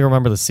I only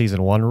remember the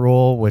season 1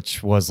 rule,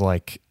 which was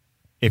like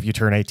if you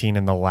turn 18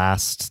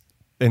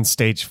 in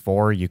stage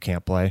 4, you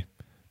can't play,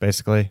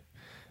 basically.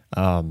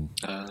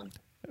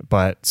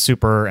 But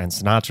Super and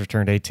Sinatra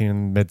turned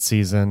 18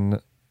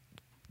 mid-season,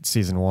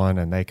 season 1,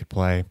 and they could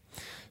play.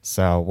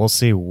 So we'll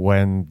see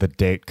when the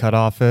date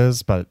cutoff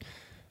is, but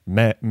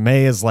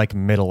May is like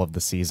middle of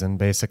the season,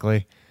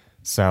 basically.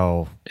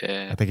 So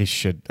yeah. I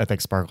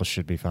think Sparkle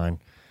should be fine.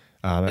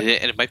 And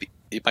it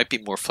might be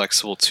more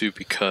flexible too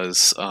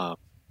because they're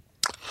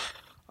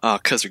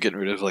getting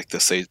rid of like the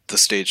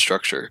stage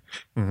structure,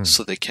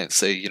 so they can't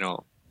say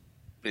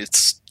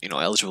it's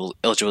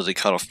eligibility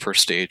cutoff per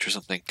stage or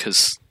something,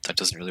 because that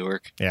doesn't really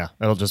work. Yeah,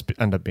 it'll just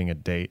end up being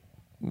a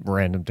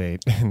random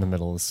date in the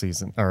middle of the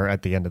season or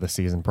at the end of the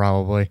season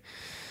probably.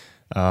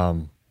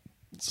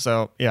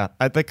 So yeah,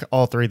 I think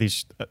all three of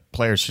these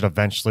players should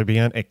eventually be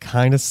in. It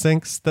kind of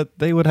stinks that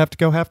they would have to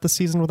go half the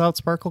season without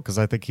Sparkle, because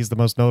I think he's the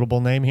most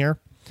notable name here.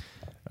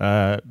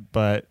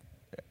 But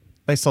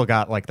they still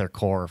got like their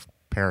core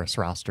Paris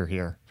roster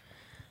here.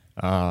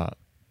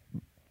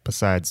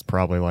 Besides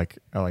probably like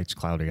LH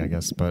Cloudy, I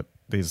guess, but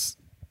these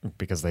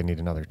because they need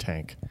another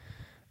tank.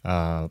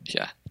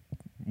 Yeah.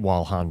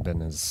 While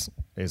Hanbin is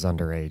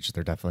underage,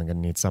 they're definitely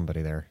going to need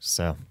somebody there.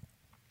 So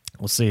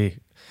we'll see.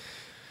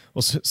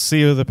 We'll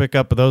see who the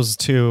pickup. But those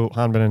two,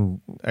 Hanbin and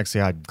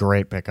XCI,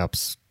 great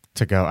pickups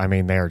to go. I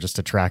mean, they are just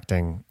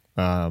attracting.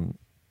 They're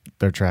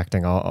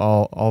attracting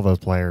all those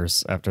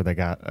players after they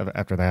got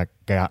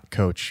head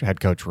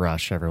coach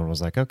Rush. Everyone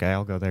was like, okay,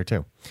 I'll go there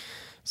too.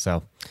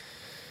 So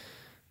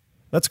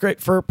that's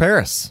great for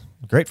Paris.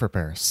 Great for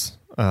Paris.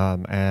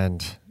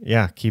 And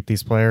yeah, keep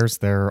these players.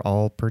 They're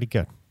all pretty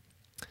good.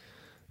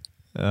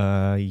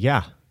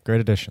 Yeah,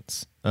 great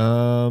additions.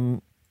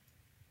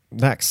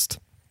 Next,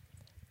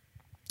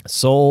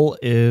 Seoul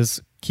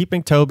is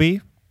keeping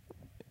Toby.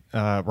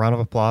 Round of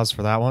applause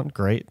for that one.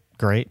 Great.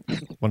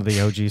 One of the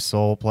OG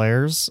Seoul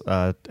players,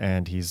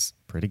 and he's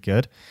pretty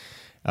good.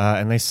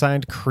 And they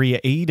signed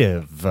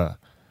Creative.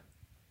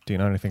 Do you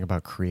know anything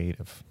about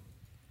Creative?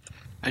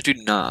 I do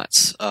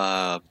not,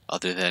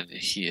 other than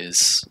he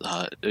is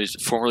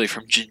formerly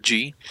from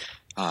Jinji,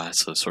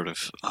 so sort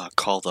of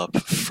called up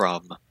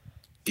from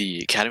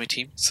the academy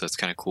team, so it's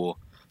kind of cool.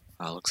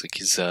 Looks like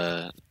he's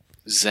a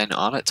Zen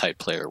Onnit type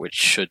player, which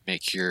should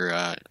make your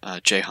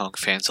Jaehong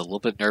fans a little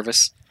bit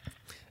nervous.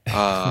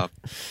 But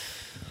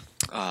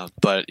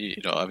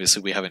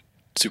obviously we haven't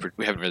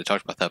really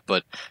talked about that.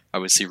 But I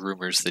would see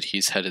rumors that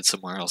he's headed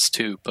somewhere else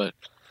too. But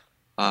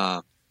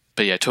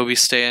yeah,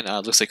 Toby's staying.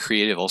 Looks like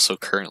Creative also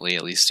currently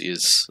at least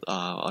is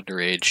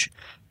underage,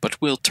 but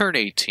will turn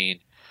 18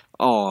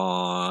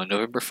 on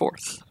November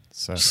 4th.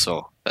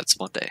 So that's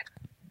Monday.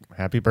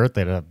 Happy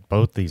birthday to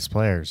both these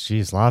players.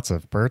 Jeez, lots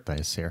of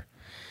birthdays here.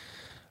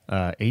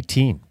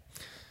 18.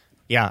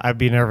 Yeah, I'd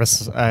be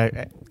nervous.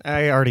 I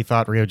already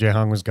thought Ryo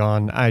Jae-hong was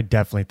gone. I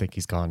definitely think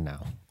he's gone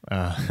now.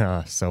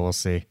 So we'll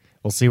see.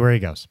 We'll see where he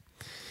goes.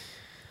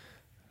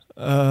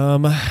 All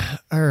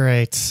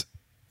right.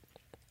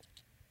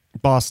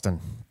 Boston.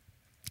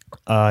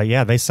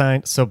 Yeah, they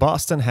signed. So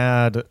Boston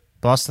had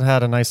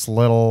a nice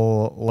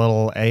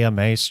little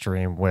AMA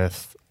stream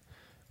with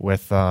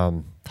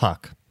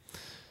Huck.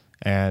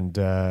 And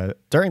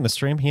during the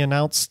stream, he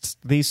announced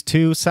these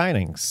two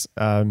signings,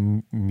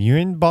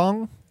 Myun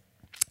Bong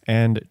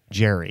and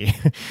Jerry.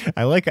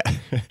 I like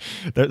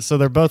so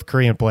they're both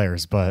Korean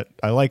players, but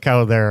I like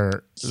how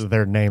their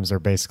names are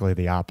basically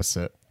the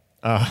opposite.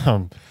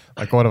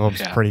 Like one of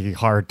them's pretty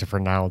hard to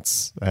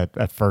pronounce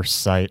at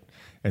first sight,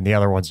 and the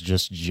other one's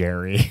just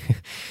Jerry.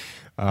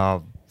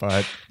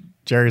 But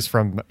Jerry's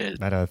from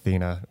Meta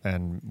Athena,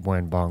 and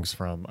Myun Bong's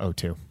from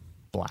O2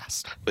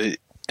 Blast.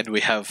 And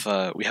we have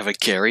a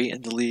Gary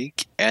in the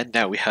league, and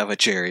now we have a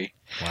Jerry.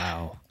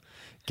 Wow.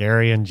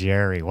 Gary and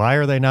Jerry. Why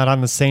are they not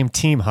on the same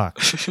team, Huck?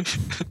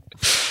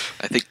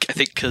 I think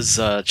because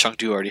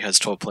Chengdu already has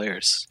 12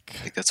 players. I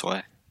think that's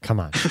why. Come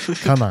on.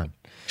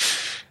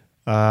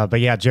 But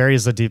yeah, Jerry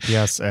is a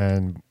DPS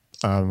and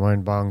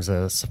Myun Bong's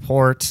a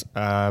support.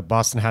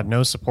 Boston had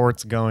no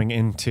supports going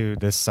into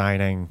this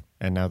signing,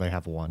 and now they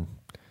have one.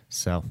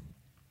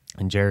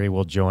 And Jerry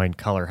will join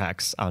Color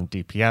Hex on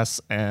DPS,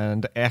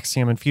 and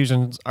Axiom and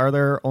Fusions are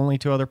their only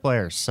two other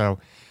players. So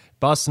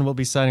Boston will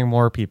be signing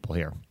more people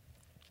here.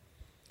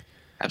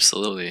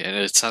 Absolutely, and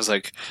it sounds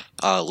like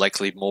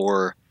likely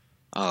more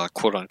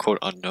quote unquote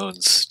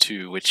unknowns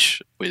too,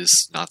 which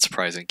was not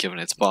surprising given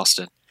it's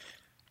Boston.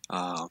 We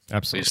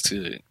Absolutely.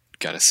 just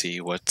got to see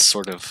what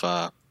sort of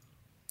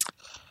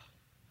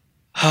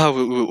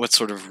what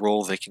sort of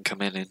role they can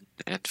come in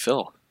and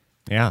fill.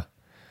 Yeah.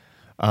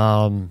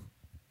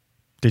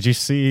 Did you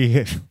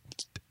see?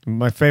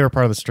 My favorite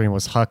part of the stream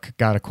was Huck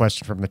got a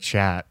question from the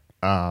chat,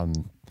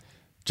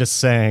 just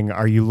saying,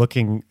 "Are you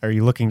looking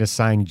to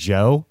sign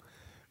Joe?"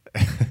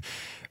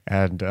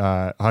 And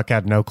Huck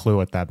had no clue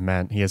what that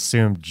meant. He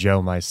assumed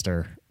Joe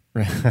Meister,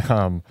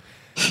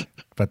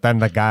 but then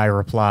the guy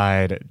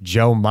replied,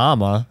 "Joe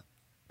Mama."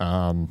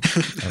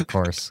 Of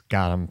course,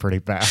 got him pretty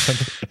bad.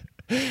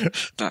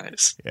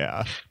 Nice.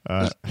 Yeah,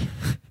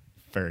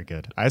 very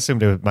good. I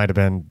assumed it might have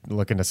been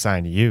looking to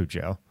sign you,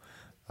 Joe.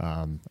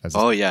 As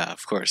Yeah,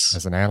 of course.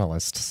 as an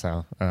analyst.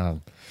 So,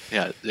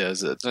 Yeah. No,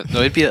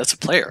 it'd be as a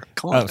player.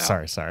 Come on. oh,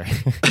 now. sorry.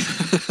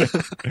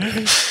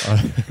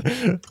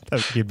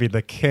 He'd be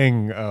the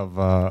king of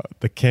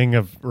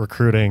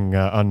recruiting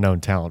unknown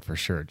talent for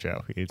sure,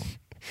 Joe.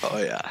 Oh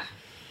yeah.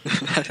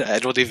 I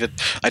don't even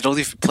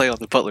play on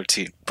the Butler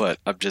team, but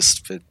I've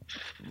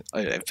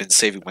been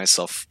saving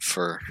myself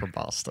for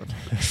Boston.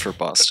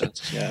 Boston.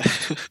 Yeah.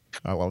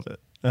 I love it.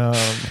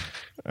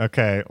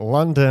 Okay,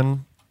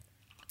 London.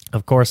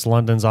 Of course,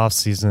 London's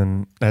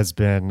offseason has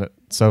been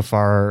so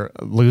far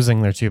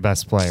losing their two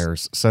best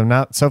players. So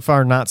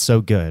far not so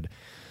good.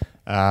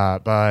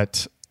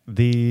 But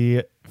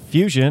the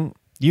Fusion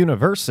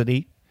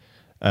University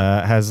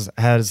has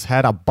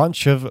had a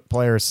bunch of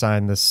players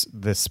sign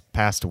this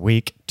past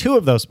week. Two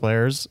of those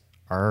players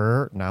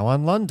are now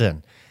on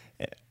London,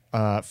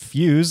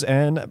 Fuse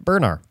and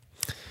Bernard.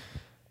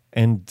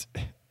 And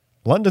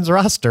London's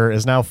roster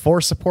is now 4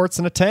 supports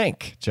and a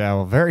tank.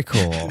 Joe, very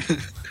cool.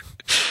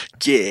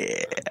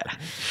 Yeah.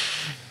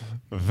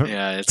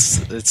 Yeah,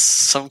 it's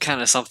some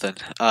kind of something.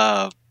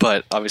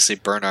 But obviously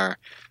Bernard,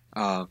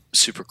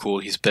 super cool.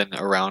 He's been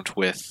around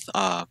with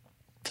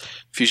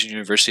Fusion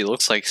University. It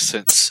looks like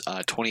since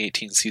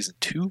 2018 season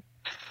 2.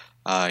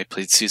 He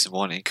played season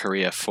 1 in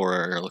Korea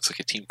for looks like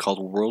a team called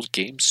World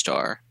Game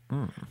Star.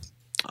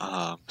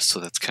 So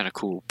that's kind of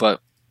cool.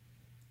 But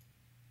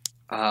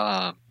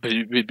yeah,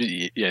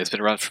 he's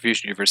been around for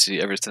Fusion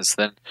University ever since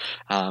then.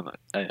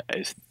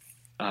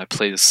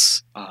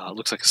 Plays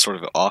looks like a sort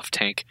of off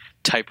tank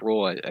type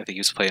role. I think he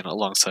was playing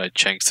alongside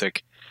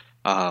Changsik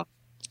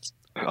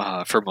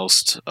for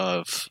most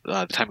of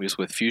the time he was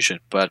with Fusion.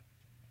 But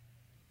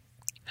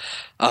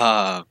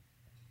yeah,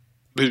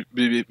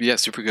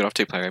 super good off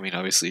tank player. I mean,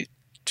 obviously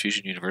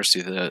Fusion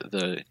University,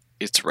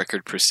 its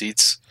record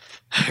precedes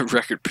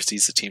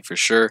the team for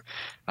sure.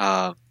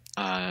 And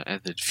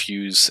then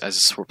Fuse as a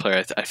support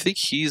player, I think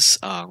he's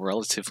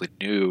relatively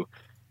new.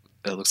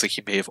 It looks like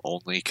he may have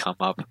only come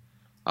up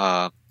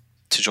to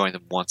join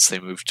them once they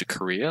moved to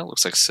Korea. It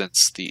looks like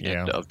since the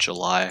end of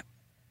July.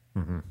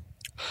 Mm-hmm.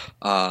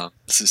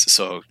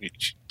 So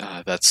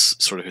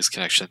that's sort of his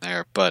connection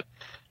there. But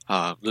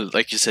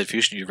like you said,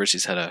 Fusion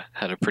University's had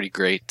a pretty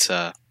great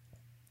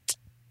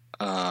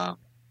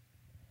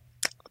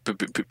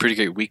pretty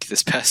great week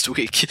this past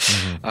week,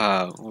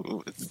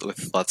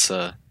 with lots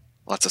of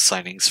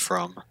signings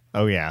from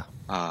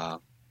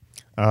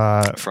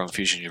from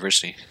Fusion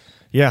University.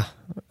 Yeah,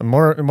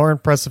 more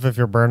impressive if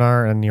you're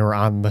Bernard and you're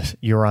on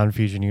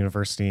Fusion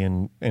University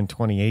in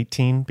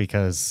 2018,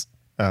 because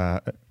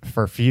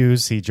for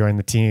Fuse he joined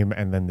the team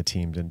and then the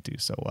team didn't do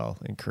so well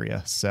in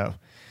Korea. So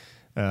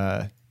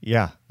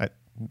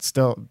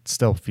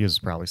still Fuse is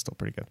probably still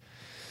pretty good.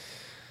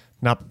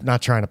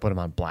 Not trying to put him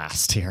on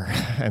blast here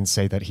and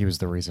say that he was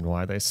the reason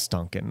why they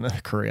stunk in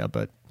Korea,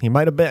 but he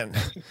might have been.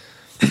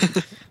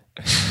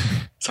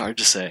 It's hard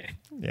to say.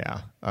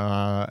 Yeah.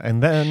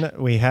 And then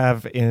we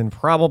have in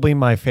probably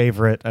my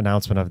favorite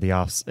announcement of the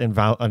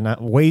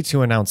way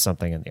to announce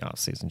something in the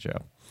offseason,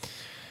 Joe.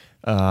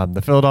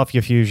 The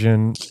Philadelphia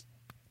Fusion,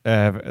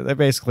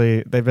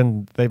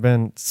 they've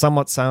been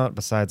somewhat silent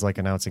besides like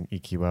announcing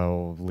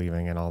EQO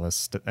leaving and all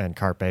this and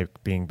Carpe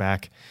being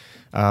back.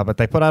 But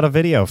they put out a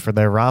video for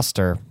their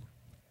roster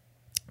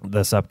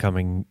this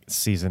upcoming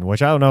season,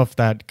 which I don't know if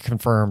that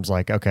confirms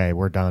like, okay,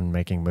 we're done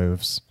making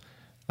moves.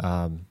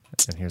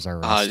 And here's our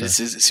roster. It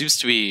seems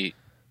to be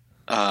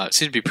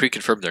pretty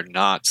confirmed they're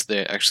not.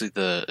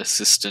 The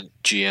assistant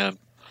GM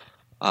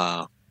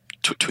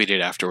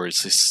tweeted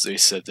afterwards. They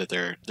said that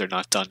they're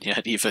not done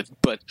yet, even.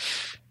 But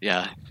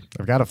yeah,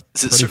 they've got a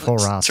pretty full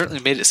roster.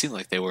 Certainly made it seem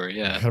like they were.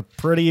 Yeah, a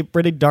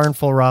pretty darn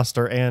full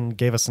roster, and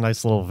gave us a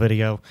nice little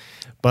video.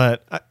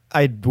 But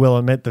I will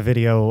admit the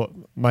video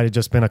might have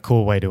just been a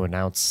cool way to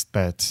announce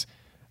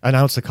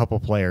a couple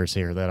players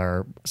here that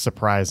are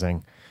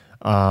surprising.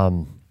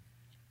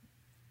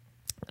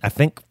 I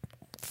think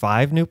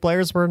 5 new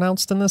players were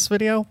announced in this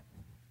video.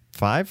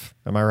 5?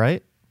 Am I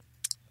right?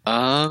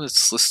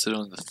 It's listed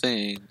on the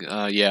thing.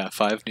 Yeah,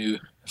 5 new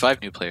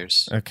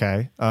players.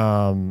 Okay.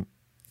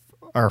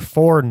 Are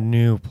 4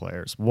 new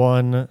players.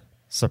 1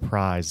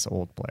 surprise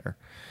old player,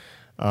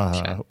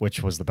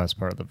 which was the best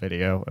part of the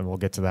video, and we'll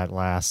get to that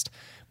last.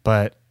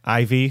 But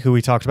Ivy, who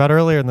we talked about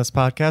earlier in this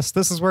podcast,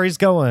 this is where he's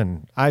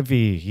going.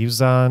 Ivy, he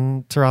was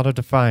on Toronto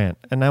Defiant,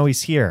 and now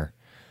he's here.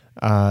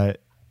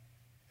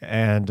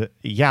 And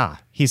yeah,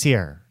 he's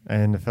here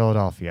in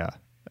Philadelphia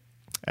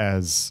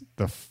as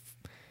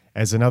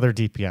another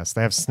DPS.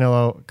 They have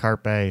Snillo,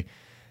 Carpe,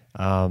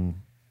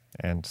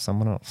 and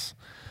someone else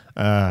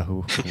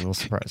who will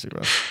surprise you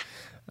with.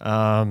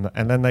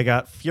 And then they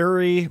got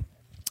Fury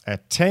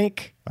at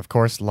tank, of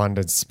course,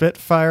 London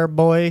Spitfire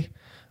boy.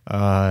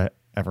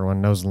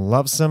 Everyone knows and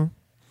loves him.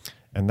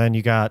 And then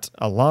you got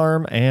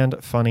Alarm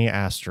and Funny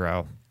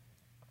Astro.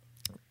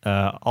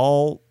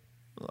 All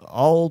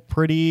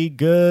pretty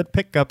good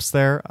pickups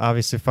there.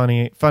 Obviously,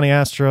 Funny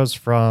Astros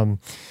from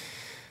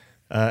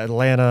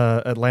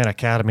Atlanta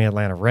Academy,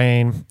 Atlanta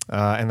Reign.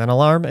 And then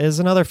Alarm is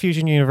another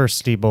Fusion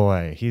University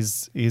boy.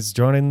 He's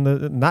joining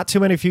the... Not too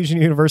many Fusion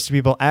University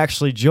people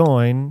actually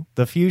join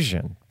the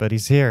Fusion, but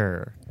he's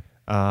here.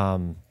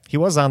 He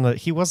was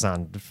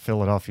on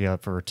Philadelphia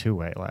for a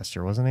two-way last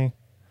year, wasn't he?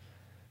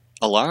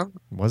 Alarm?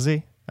 Was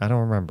he? I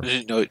don't remember.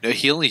 No,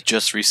 he only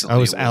just recently. Oh,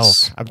 it was Elk.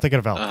 I'm thinking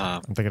of Elk.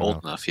 I'm thinking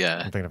old enough. Yeah,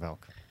 I'm thinking of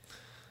Elk.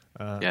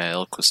 Yeah,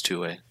 Elk was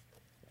two-way.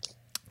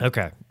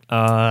 Okay.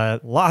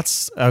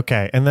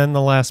 Okay. And then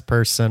the last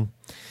person.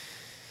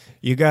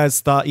 You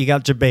guys thought you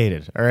got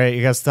debated. All right.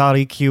 You guys thought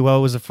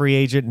EQO was a free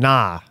agent.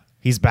 Nah,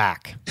 he's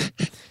back.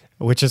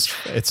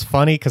 It's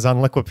funny because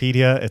on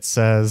Liquipedia it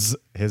says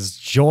his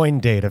join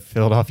date of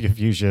Philadelphia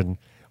Fusion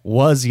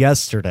was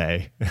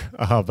yesterday,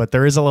 but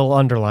there is a little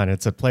underline.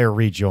 It's a player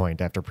rejoined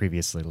after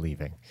previously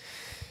leaving,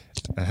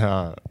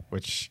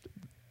 which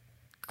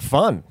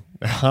fun.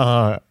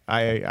 I'm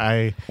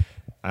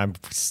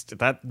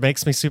that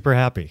makes me super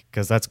happy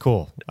because that's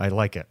cool. I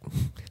like it.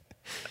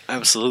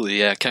 Absolutely,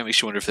 yeah. Kind of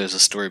makes you wonder if there's a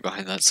story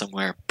behind that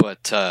somewhere.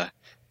 But yeah,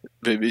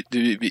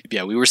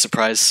 we were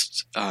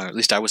surprised. At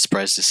least I was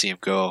surprised to see him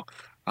go,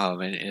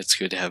 and it's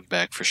good to have him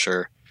back for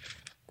sure.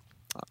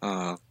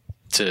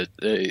 To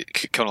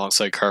come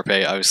alongside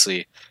Carpe,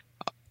 obviously.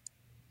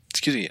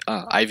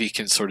 Ivy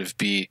can sort of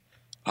be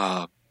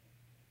play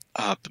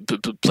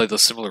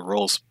those similar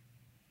roles,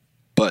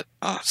 but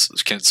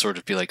can sort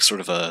of be like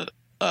sort of a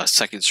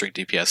second string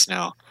DPS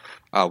now,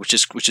 which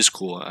is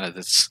cool.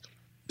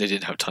 They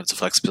didn't have tons of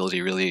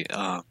flexibility really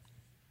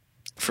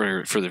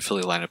for their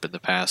Philly lineup in the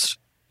past.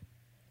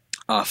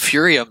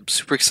 Fury, I'm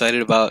super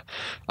excited about.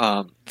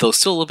 Though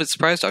still a little bit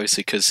surprised,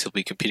 obviously, because he'll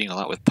be competing a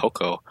lot with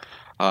Poco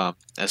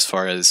as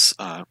far as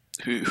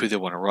who they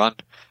want to run.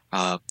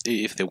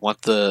 If they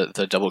want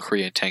the double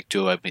Korean tank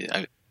duo, I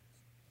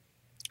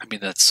mean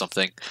that's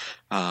something.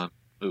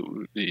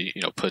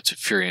 Put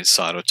Fury and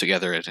Sato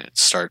together and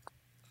start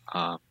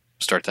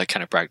that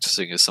kind of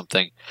practicing is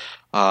something.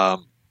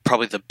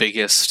 Probably the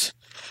biggest.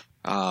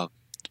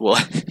 Well,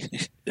 I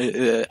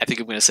think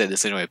I'm going to say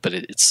this anyway, but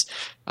it's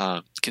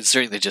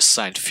considering they just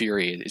signed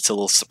Fury, it's a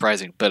little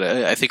surprising. But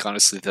I think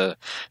honestly, the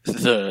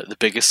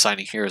biggest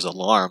signing here is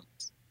Alarm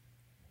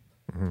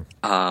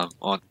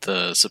on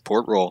the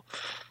support role,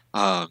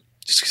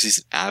 just because he's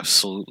an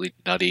absolutely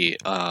nutty,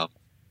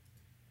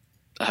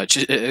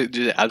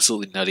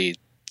 absolutely nutty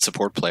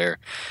support player.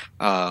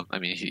 I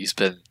mean, he's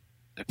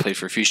played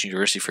for Fusion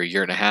University for a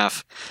year and a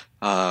half,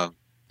 and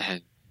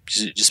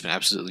just been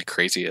absolutely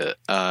crazy.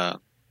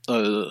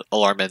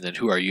 Alarm, and then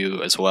Who Are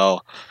You as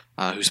well,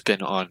 who's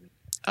been on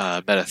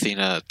Meta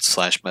Athena /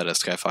 Meta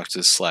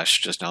Skyfoxes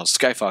 / just now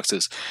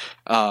Skyfoxes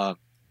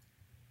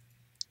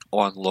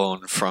on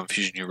loan from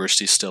Fusion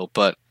University still,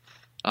 but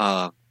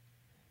so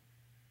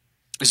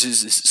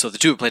the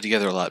two have played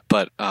together a lot,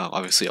 but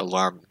obviously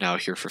Alarm now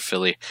here for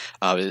Philly,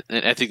 and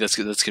I think that's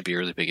going to be a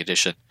really big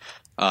addition.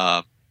 He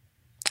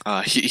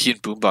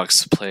and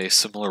Boombox play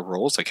similar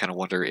roles. I kind of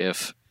wonder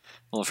if,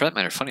 well, for that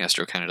matter, Funny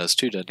Astro kind of does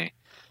too, doesn't he?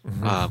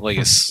 Mm-hmm. I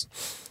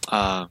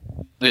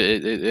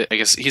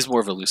guess he's more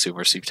of a Lucio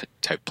Mercy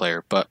type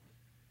player, but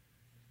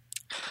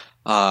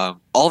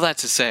all that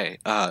to say,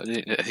 I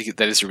think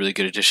that is a really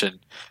good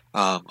addition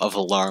of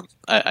Alarm.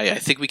 I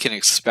think we can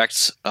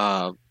expect,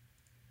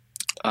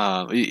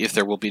 if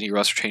there will be any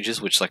roster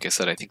changes, which, like I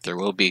said, I think there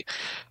will be.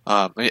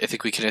 I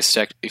think we can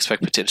expect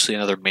potentially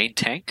another main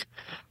tank,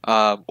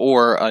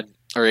 or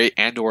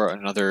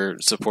another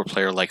support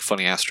player like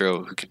Funny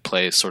Astro who can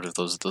play sort of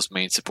those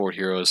main support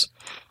heroes.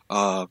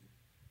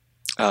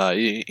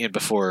 In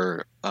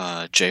before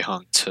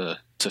Jae-Hung to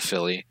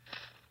Philly.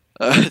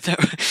 I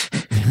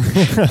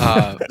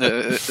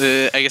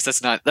guess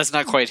that's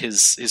not quite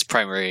his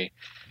primary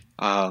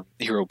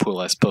hero pool,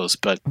 I suppose,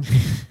 but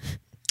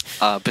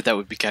that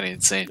would be kind of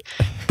insane.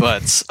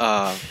 But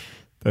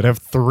they'd have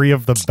three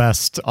of the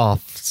best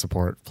off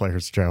support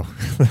players, Joe.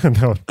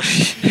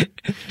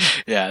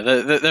 Yeah,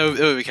 that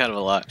would be kind of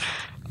a lot.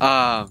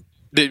 Yeah,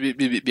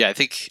 I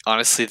think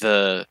honestly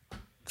the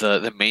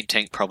main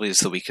tank probably is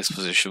the weakest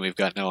position we've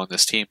got now on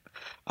this team,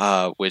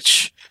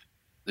 which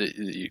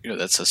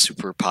that's a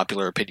super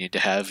popular opinion to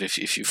have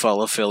if you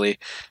follow Philly,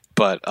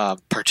 but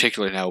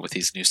particularly now with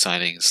these new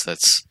signings,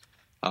 that's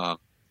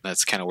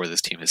kind of where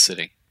this team is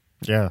sitting.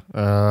 Yeah,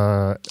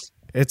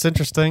 it's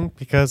interesting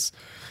because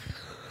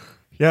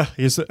Yeah,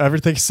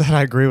 everything he said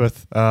I agree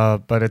with,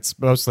 but it's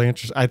mostly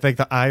interesting. I think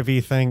the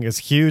IV thing is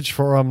huge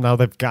for them. Now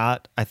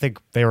I think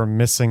they were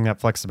missing that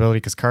flexibility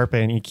because Carpe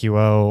and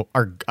EQO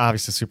are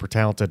obviously super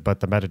talented, but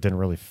the meta didn't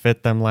really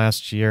fit them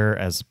last year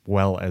as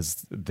well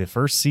as the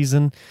first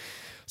season.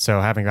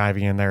 So having IV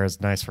in there is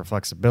nice for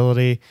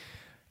flexibility.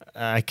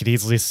 I could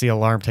easily see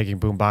Alarm taking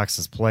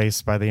Boombox's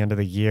place by the end of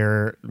the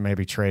year.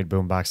 Maybe trade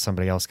Boombox to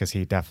somebody else because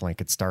he definitely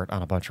could start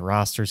on a bunch of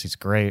rosters. He's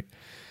great.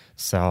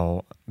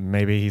 So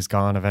maybe he's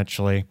gone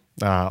eventually.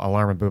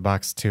 Alarm and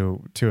Boombox,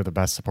 two of the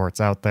best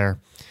supports out there.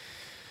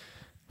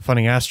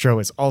 Funny Astro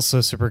is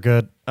also super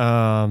good.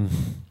 And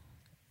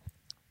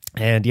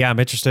yeah, I'm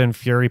interested in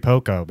Fury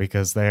Poco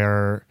because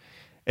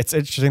it's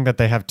interesting that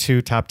they have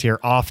two top tier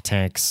off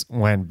tanks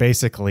when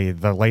basically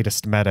the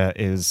latest meta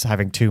is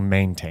having two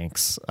main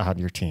tanks on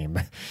your team.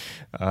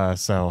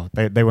 So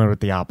they went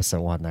with the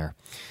opposite one there.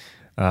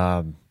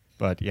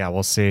 But yeah,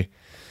 we'll see.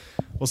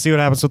 We'll see what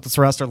happens with this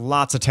roster.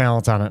 Lots of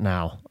talent on it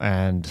now,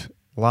 and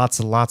lots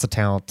of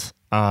talent.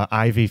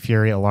 Ivy,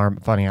 Fury, Alarm,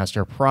 Funny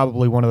Astro,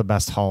 probably one of the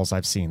best hauls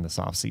I've seen this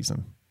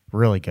offseason.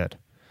 Really good.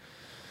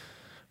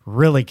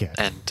 Really good.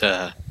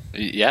 And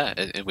yeah,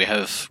 and we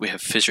have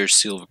Fisher's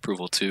seal of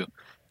approval too.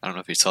 I don't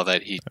know if you saw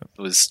that. He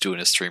was doing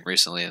a stream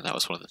recently, and that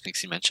was one of the things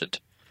he mentioned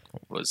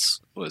was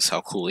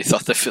how cool he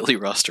thought the Philly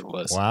roster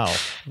was.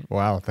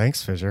 Wow!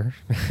 Thanks, Fisher.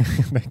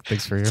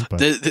 Thanks for your input.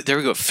 There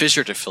we go.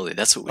 Fisher to Philly.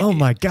 That's what we need. Oh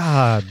my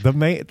God!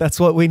 That's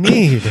what we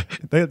need.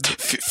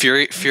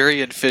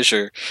 Fury and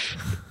Fisher.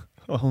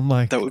 Oh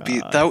my!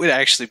 That would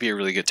actually be a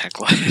really good tank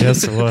line.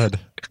 Yes, it would.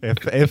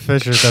 If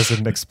Fisher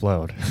doesn't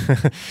explode.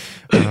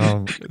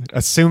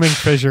 Assuming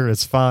Fisher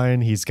is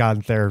fine, he's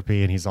gotten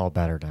therapy and he's all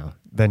better now,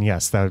 then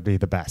yes, that would be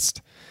the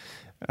best.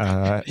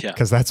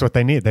 Because that's what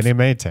they need. They need a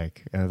main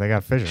tank. They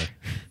got Fisher.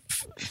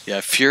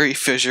 Yeah, Fury,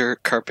 Fisher,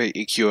 Carpe,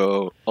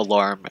 EQO,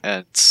 Alarm,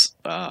 and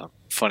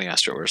Funny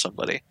Astro or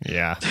somebody.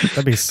 Yeah,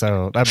 that'd be a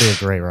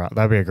great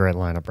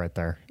lineup right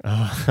there.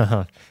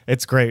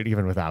 It's great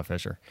even without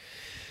Fisher.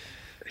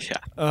 Yeah.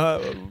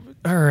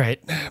 All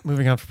right.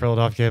 Moving on for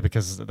Philadelphia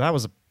because that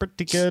was a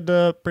pretty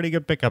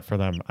good pickup for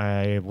them.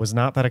 I was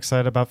not that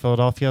excited about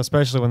Philadelphia,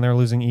 especially when they're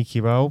losing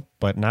EQO,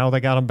 but now they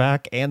got them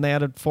back and they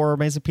added 4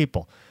 amazing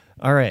people.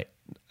 All right.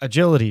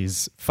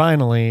 Agilities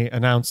finally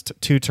announced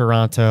to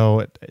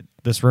Toronto.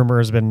 This rumor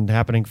has been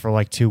happening for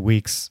like 2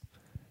 weeks,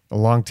 a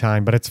long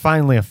time, but it's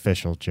finally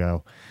official,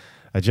 Joe.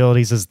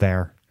 Agilities is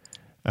there.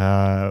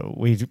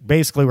 We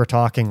basically were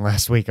talking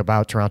last week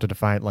about Toronto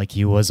Defiant like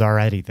he was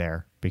already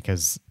there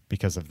because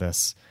of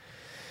this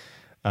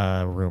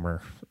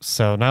rumor.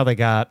 So now they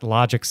got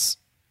Logic's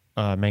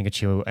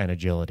Mangachu and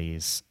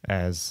Agilities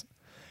as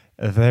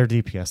their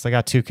DPS. They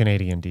got 2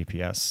 Canadian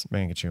DPS,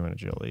 Mangachu and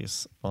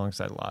Agilities,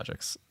 alongside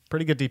Logic's.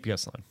 Pretty good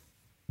DPS line.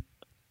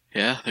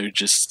 Yeah, they're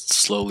just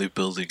slowly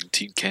building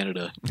Team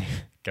Canada. I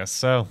guess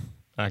so.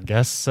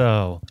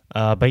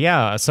 But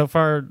yeah, so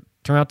far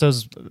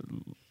Toronto's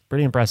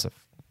pretty impressive,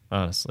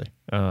 honestly.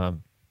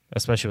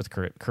 Especially with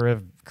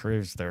Kariv.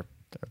 Kariv's their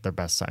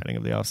best signing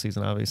of the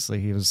offseason,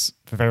 obviously. He was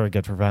very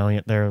good for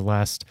Valiant there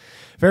last.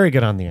 Very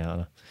good on the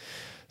Ana.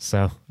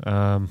 So,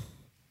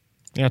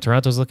 yeah,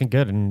 Toronto's looking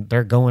good, and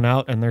they're going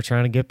out and they're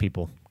trying to get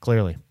people,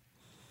 clearly.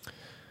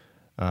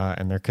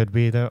 And there could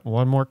be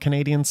one more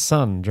Canadian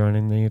Sun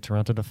joining the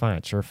Toronto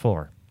Defiant. Sure,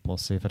 4. We'll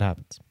see if it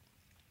happens.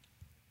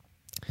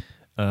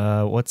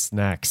 What's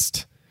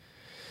next?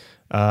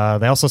 They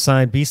also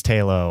signed Beast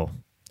Halo.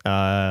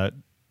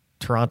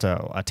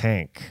 Toronto, a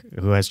tank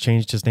who has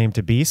changed his name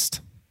to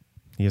Beast.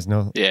 He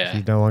no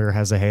longer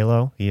has a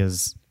halo.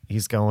 He's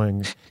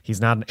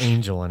not an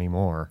angel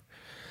anymore.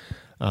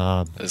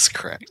 That's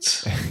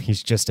correct.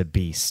 He's just a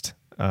beast.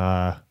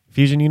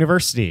 Fusion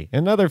University,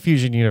 another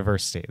Fusion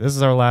University. This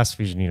is our last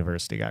Fusion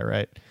University guy,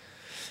 right?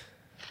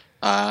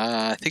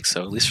 I think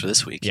so, at least for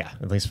this week. Yeah,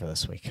 at least for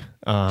this week.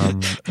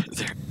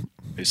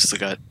 We still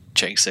got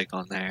Changsik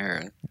on there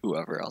and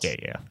whoever else.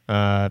 Yeah.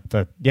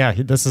 But yeah,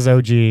 this is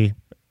OG.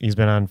 He's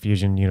been on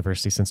Fusion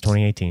University since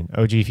 2018.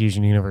 OG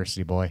Fusion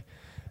University boy.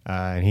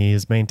 And he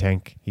is main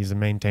tank. He's a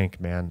main tank,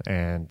 man.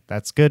 And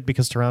that's good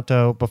because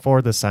Toronto,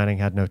 before this signing,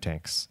 had no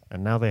tanks.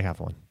 And now they have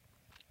one.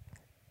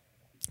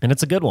 And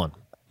it's a good one.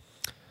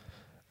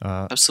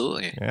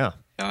 Absolutely. Yeah.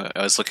 I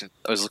was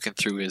looking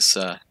through his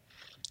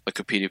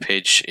Wikipedia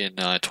page. In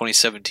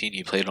 2017,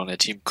 he played on a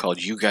team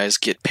called You Guys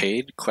Get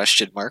Paid? ?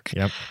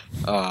 Yep.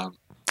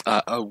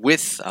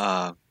 With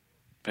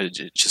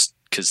just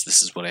because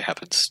this is what I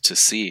happened to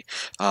see,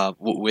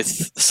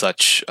 with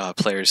such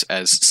players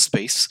as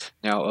Space,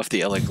 now of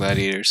the LA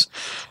Gladiators,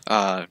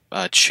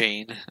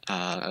 Chain,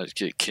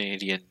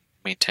 Canadian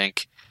main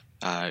tank,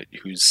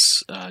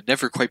 who's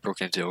never quite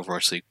broken into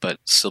Overwatch League, but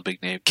still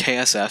big name.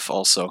 KSF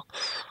also.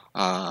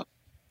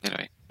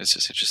 Anyway, it's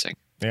just interesting.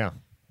 Yeah.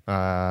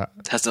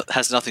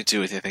 Has nothing to do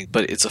with anything,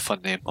 but it's a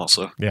fun name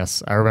also.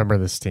 Yes, I remember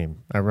this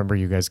team. I remember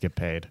You Guys Get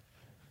Paid.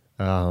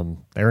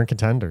 They're in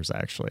Contenders,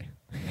 actually.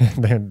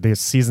 They're the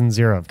season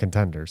 0 of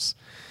Contenders.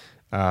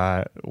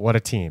 What a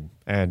team.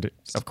 And,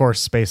 of course,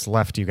 Space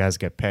left You Guys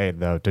Get Paid,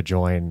 though, to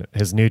join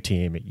his new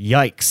team.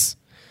 Yikes.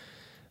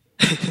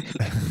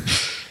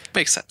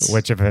 Makes sense.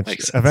 Which Makes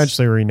sense.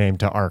 eventually renamed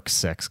to Arc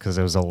 6 because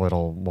it was a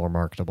little more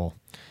marketable,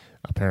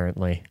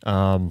 apparently.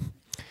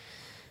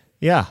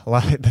 Yeah, a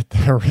lot of the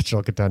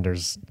original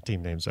Contenders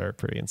team names are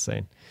pretty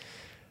insane.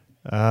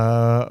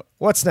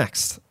 What's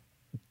next?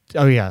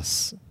 Oh,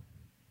 yes.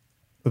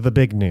 The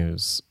big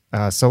news.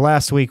 So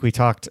last week we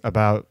talked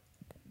about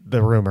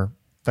the rumor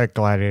that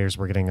Gladiators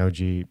were getting OG.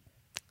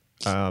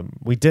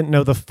 We didn't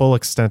know the full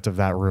extent of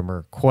that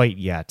rumor quite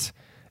yet.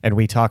 And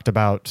we talked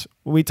about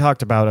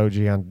OG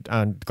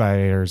on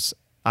Gladiators.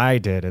 I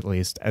did, at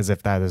least, as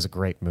if that is a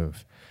great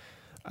move.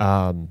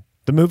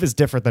 The move is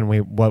different than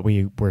what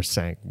we were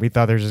saying. We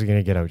thought they were just going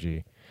to get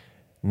OG.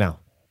 No.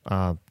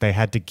 They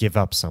had to give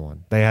up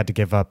someone. They had to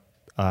give up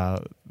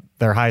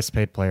their highest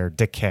paid player,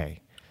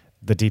 Decay,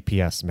 the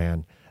DPS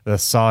man, the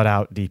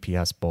sawed-out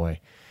DPS boy.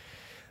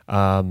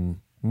 Now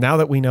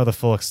that we know the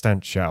full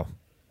extent, Joe,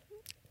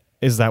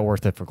 is that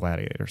worth it for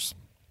Gladiators?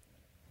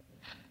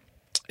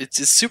 It's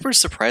super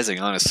surprising,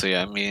 honestly.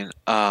 I mean,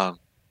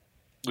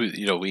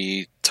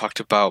 we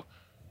talked about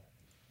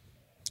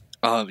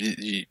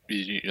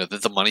that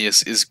the money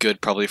is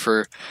good probably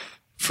for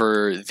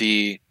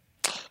the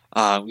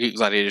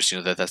Gladiators.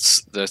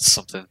 That's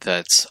something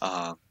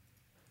that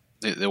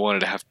they wanted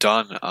to have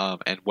done,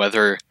 and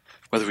whether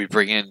we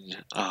bring in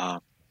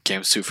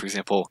Gamsu, for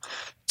example,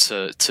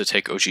 to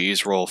take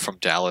OGE's role from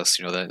Dallas,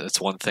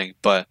 that's one thing.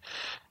 But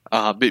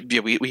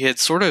yeah, we had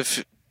sort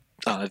of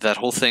that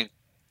whole thing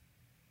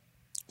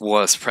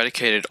was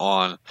predicated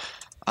on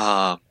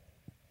that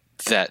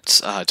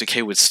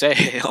Decay would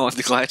stay on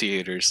the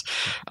Gladiators,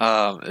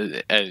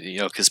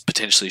 because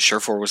potentially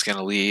Surefour was going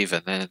to leave,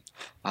 and then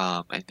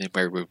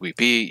where would we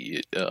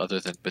be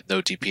other than with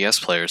no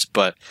DPS players?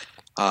 But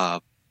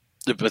then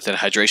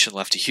Hydration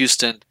left to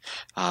Houston,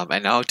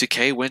 and now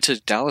Decay went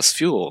to Dallas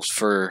Fuel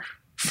for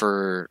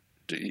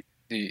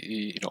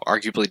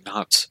arguably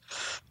not.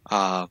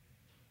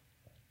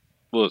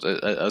 Well,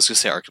 I was going to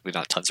say arguably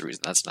not tons of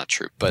reasons. That's not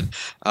true. But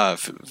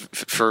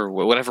for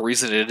whatever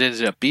reason it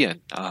ended up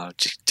being,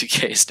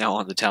 Decay is now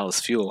on the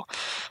Dallas Fuel.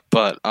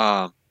 But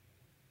yeah,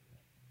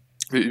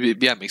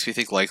 it makes me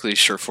think likely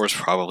Surefour is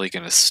probably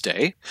going to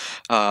stay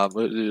on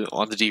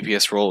the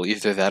DPS role.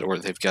 Either that or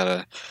they've got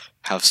to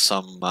have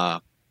some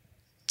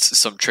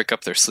trick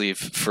up their sleeve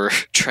for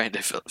trying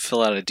to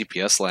fill out a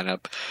DPS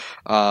lineup.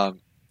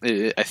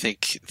 I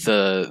think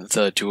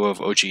the duo of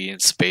OG and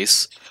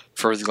Space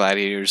for the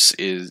Gladiators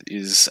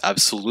is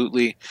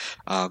absolutely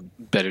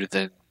better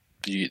than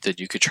you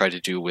could try to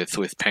do with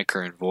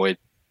Panker and Void,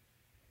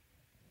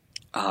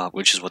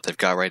 which is what they've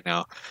got right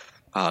now.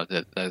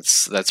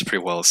 That's pretty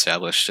well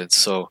established, and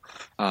so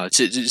to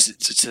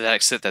that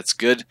extent, that's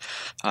good.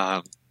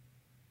 Obviously,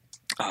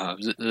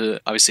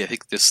 I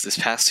think this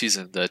past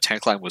season the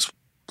tank line was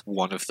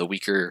one of the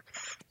weaker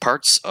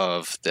parts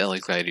of the LA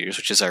Gladiators,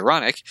 which is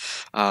ironic,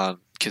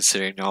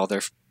 considering a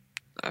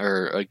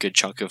good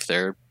chunk of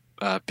their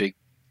big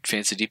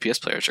fancy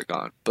DPS players are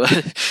gone.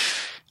 But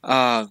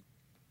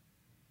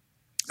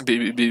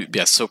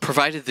yeah, so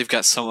provided they've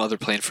got some other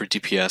plan for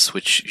DPS,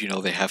 which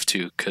they have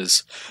to,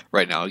 because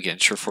right now again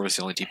Surefour is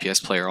the only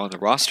DPS player on the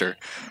roster.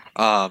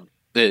 I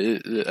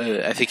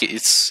think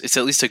it's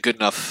at least a good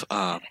enough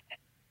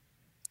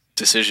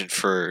decision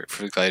for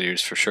the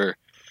Gladiators for sure.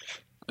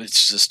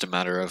 It's just a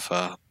matter of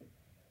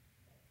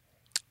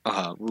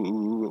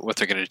what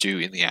they're going to do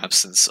in the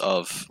absence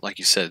of, like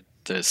you said,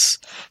 this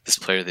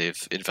player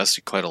they've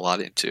invested quite a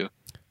lot into.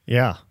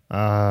 Yeah,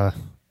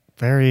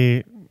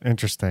 very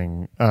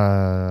interesting.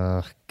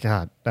 God,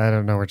 I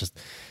don't know.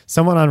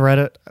 Someone on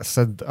Reddit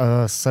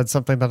said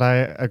something that I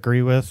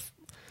agree with,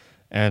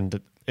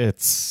 and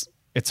it's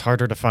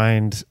harder to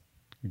find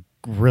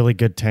really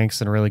good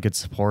tanks and really good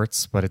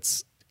supports, but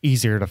it's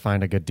easier to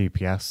find a good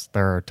DPS.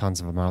 There are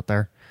tons of them out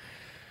there.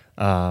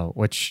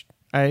 Which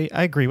I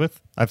agree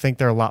with. I think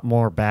there are a lot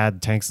more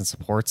bad tanks and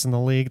supports in the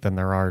league than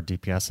there are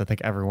DPS. I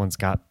think everyone's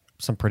got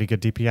some pretty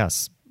good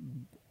DPS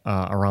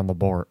around the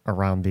board,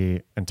 around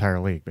the entire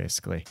league,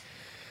 basically.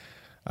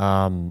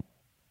 So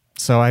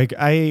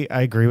I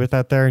agree with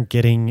that there, and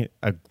getting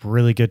a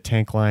really good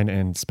tank line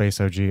in Space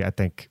OG, I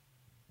think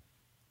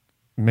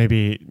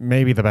maybe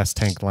the best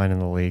tank line in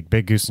the league.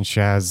 Big Goose and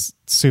Shaz,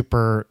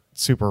 super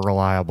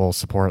reliable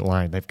support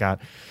line. They've got,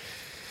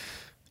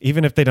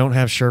 even if they don't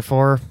have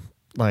Surefour,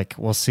 like,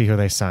 we'll see who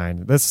they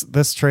sign.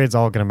 This trade's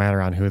all going to matter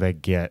on who they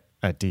get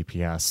at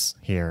DPS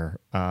here.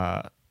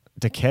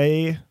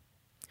 Decay,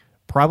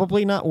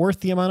 probably not worth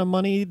the amount of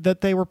money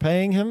that they were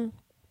paying him.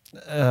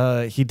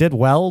 He did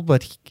well,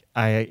 but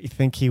I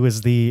think he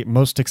was the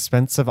most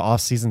expensive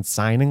off-season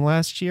signing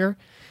last year,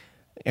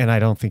 and I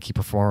don't think he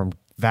performed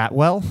that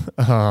well.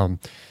 To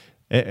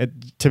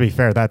be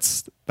fair,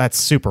 that's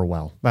super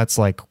well. That's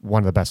like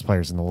one of the best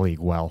players in the league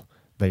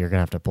that you're going to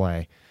have to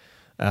play.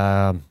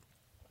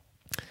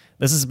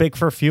 This is big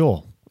for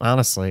Fuel,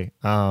 honestly,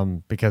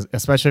 because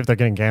especially if they're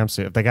getting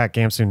Gamsu. If they got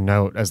Gamsu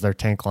Note as their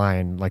tank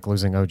line, like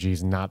losing OG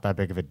is not that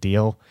big of a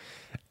deal.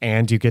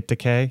 And you get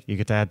Decay. You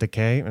get to add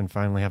Decay and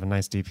finally have a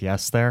nice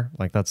DPS there.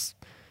 Like that's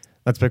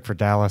big for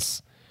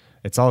Dallas.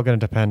 It's all going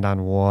to depend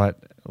on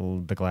what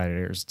the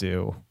Gladiators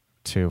do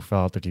to fill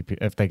out the DP.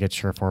 If they get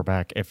Sherfor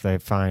back, if they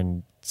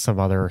find some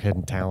other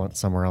hidden talent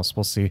somewhere else,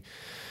 we'll see.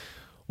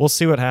 We'll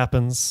see what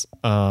happens.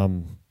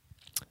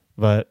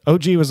 But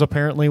OG was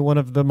apparently one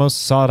of the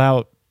most sought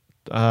out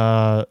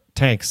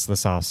tanks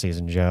this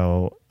offseason,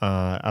 Joe.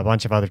 A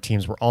bunch of other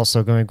teams were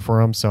also going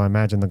for him, so I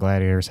imagine the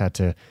Gladiators had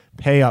to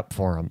pay up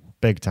for him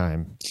big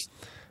time.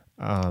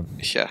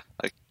 Yeah,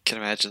 I can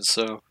imagine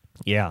so.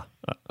 Yeah.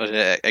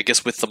 But I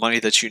guess with the money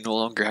that you no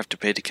longer have to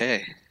pay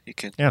Decay, you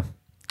can. Yeah.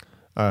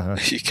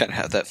 You kind of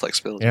have that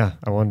flexibility. Yeah,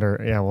 I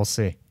wonder. Yeah, we'll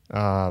see.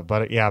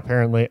 But yeah,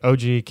 apparently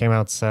OG came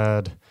out and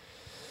said,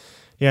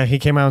 yeah, he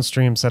came out on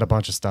stream, said a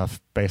bunch of stuff.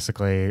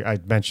 Basically, I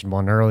mentioned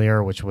one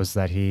earlier, which was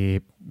that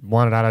he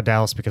wanted out of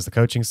Dallas because the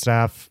coaching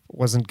staff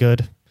wasn't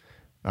good,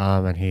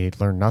 and he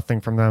learned nothing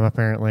from them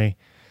apparently.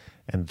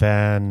 And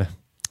then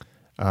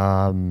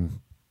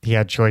he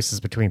had choices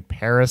between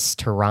Paris,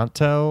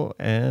 Toronto,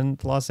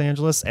 and Los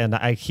Angeles, and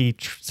he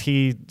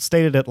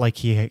stated it like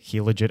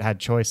he legit had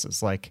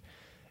choices. Like,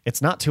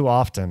 it's not too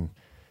often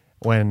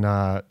when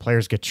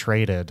players get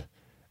traded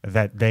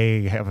that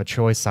they have a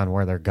choice on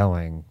where they're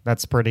going.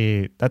 That's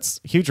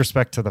huge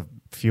respect to the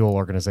Fuel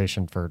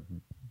organization for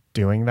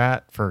doing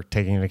that, for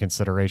taking into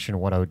consideration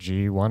what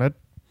OG wanted,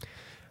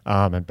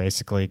 and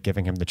basically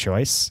giving him the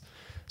choice.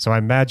 So I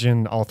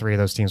imagine all three of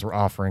those teams were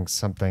offering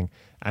something.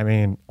 I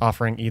mean,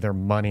 offering either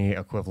money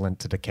equivalent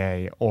to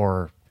Decay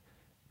or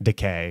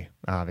Decay,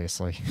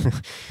 obviously.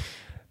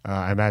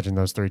 I imagine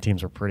those three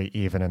teams were pretty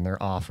even in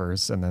their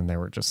offers, and then they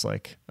were just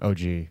like, OG,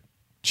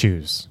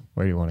 choose.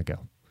 Where do you want to go?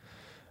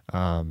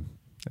 And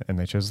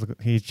they chose.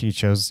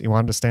 He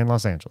wanted to stay in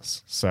Los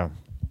Angeles. So,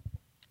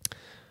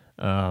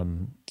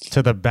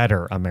 to the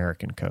better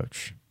American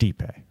coach,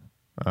 Deepe.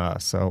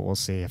 So we'll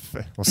see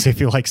if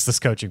he likes this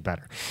coaching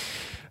better.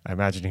 I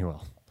imagine he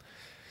will.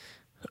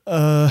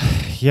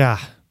 Yeah,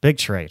 big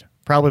trade.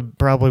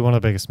 Probably one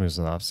of the biggest moves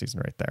of the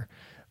offseason right there.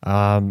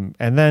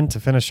 And then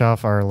to finish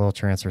off our little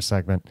transfer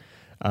segment,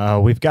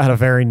 we've got a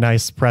very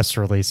nice press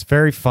release,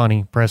 very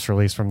funny press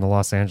release from the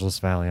Los Angeles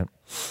Valiant.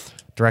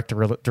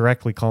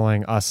 Directly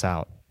calling us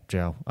out,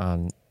 Joe,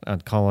 on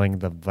calling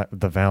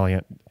the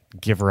Valiant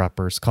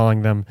giver-uppers,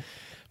 calling them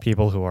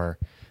people who are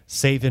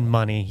saving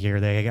money here.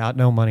 They got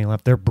no money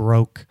left. They're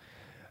broke.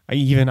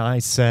 Even I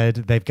said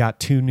they've got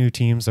two new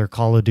teams, their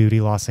Call of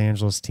Duty Los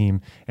Angeles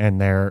team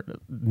and their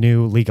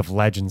new League of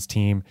Legends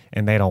team,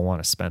 and they don't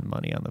want to spend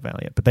money on the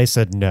Valiant. But they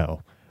said,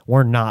 no,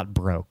 we're not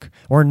broke.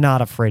 We're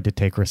not afraid to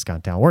take risk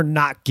on talent. We're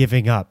not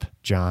giving up,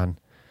 John.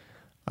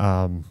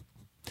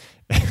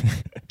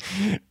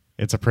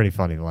 It's a pretty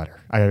funny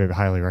letter. I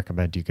highly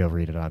recommend you go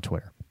read it on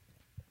Twitter.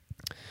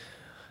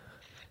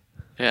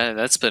 Yeah,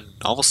 that's been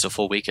almost a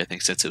full week, I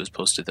think, since it was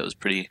posted. That was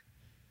pretty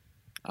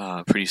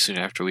soon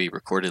after we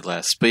recorded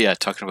last. But yeah,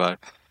 talking about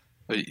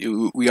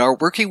we are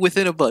working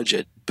within a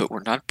budget, but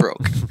we're not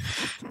broke.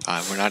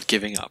 We're not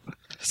giving up.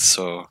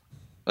 So,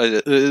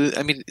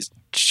 I mean,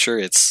 sure,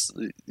 it's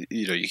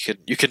you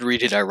can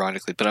read it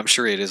ironically, but I'm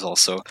sure it is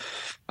also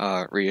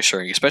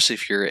reassuring, especially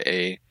if you're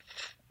a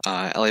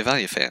LA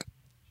Valiant fan,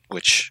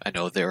 which I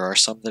know there are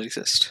some that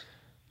exist.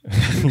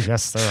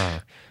 Yes, there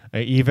are.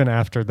 Even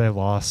after they've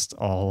lost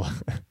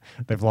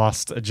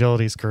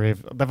Agility's career,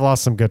 they've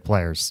lost some good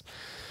players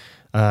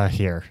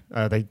here.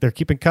 They're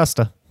keeping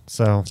Custa,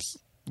 so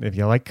if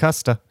you like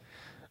Custa,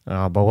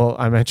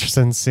 I'm interested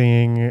in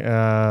seeing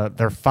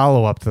their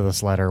follow-up to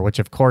this letter, which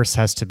of course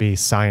has to be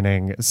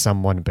signing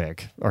someone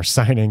big or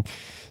signing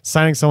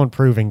someone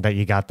proving that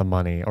you got the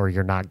money or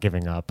you're not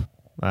giving up.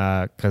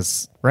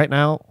 Because right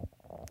now,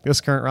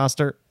 this current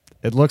roster,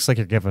 it looks like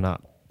you're giving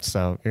up.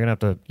 So you're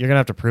gonna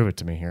have to prove it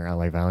to me here,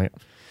 LA Valiant.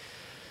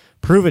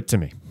 Prove it to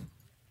me.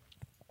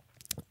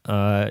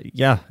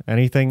 Yeah.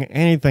 Anything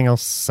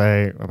else to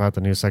say about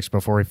the news section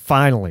before we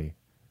finally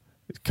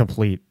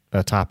complete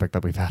a topic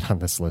that we've had on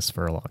this list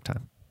for a long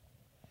time?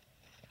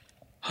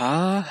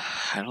 I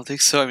don't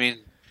think so. I mean,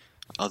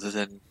 other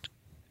than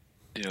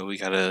we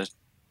got a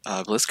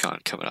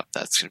BlizzCon coming up.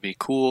 That's gonna be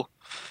cool.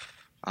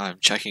 I'm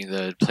checking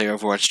the Player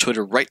Overwatch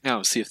Twitter right now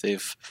to see if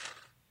they've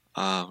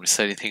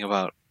said anything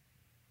about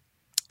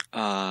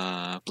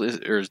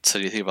Blizzard or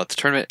said anything about the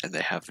tournament, and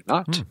they have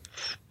not.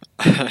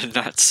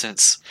 Not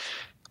since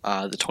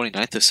the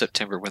 29th of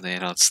September, when they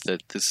announced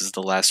that this is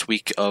the last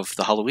week of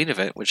the Halloween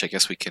event, which I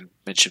guess we can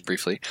mention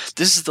briefly.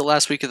 This is the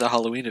last week of the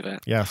Halloween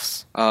event.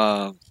 Yes.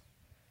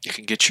 You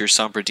can get your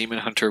Sombra Demon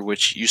Hunter,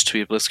 which used to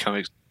be a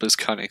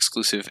BlizzCon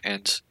exclusive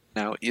and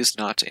now is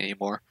not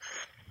anymore,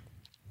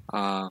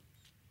 by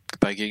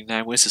getting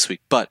 9 wins this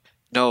week. But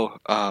no,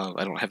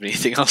 I don't have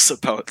anything else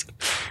about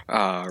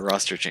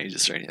roster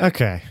changes or anything.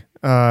 Okay.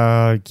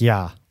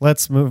 Yeah.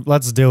 Let's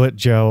do it,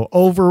 Joe.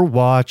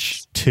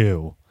 Overwatch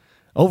 2.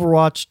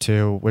 Overwatch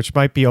 2, which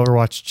might be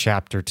Overwatch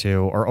Chapter 2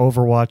 or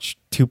Overwatch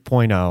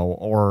 2.0,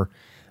 or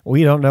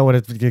we don't know what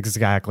it's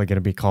exactly going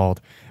to be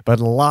called, but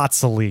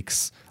lots of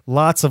leaks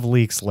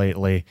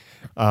lately.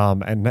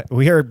 And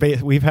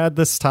we've had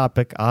this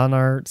topic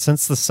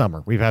since the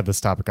summer. We've had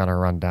this topic on our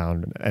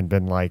rundown and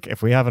been like,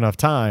 if we have enough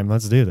time,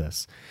 let's do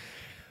this.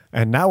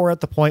 And now we're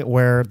at the point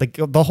where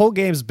the whole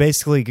game's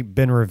basically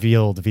been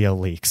revealed via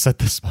leaks at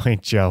this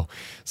point, Joe.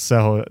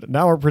 So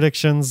now our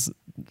predictions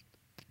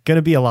going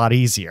to be a lot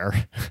easier.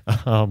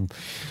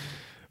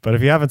 But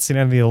if you haven't seen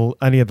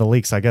any of the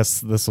leaks, I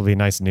guess this will be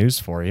nice news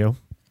for you.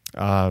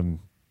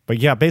 But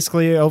yeah,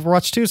 basically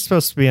Overwatch 2 is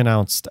supposed to be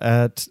announced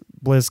at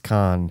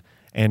BlizzCon.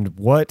 And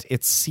what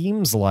it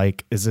seems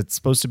like is it's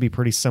supposed to be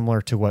pretty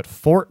similar to what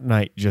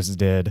Fortnite just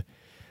did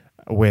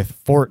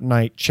with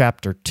Fortnite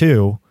Chapter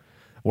 2,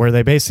 where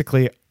they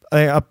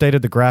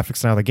updated the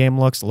graphics. Now the game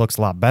looks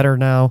a lot better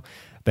now.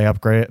 They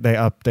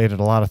updated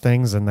a lot of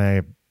things, and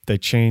they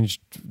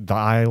changed the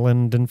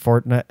island in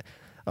Fortnite,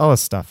 all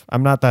this stuff.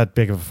 I'm not that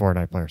big of a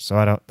Fortnite player,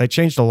 so they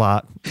changed a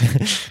lot.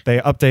 They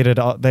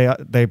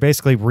updated, they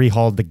basically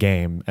rehauled the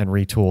game and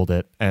retooled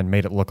it and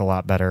made it look a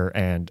lot better,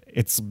 and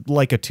it's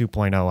like a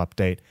 2.0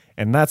 update,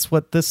 and that's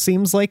what this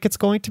seems like it's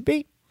going to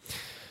be.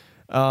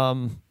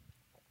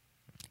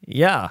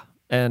 Yeah,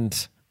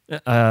 and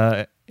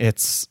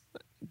it's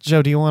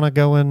Joe, do you want to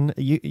go in?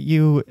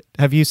 You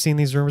have you seen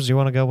these rumors? Do you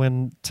want to go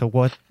into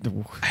what?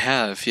 I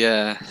have,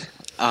 yeah.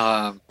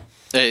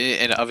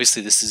 And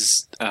obviously this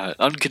is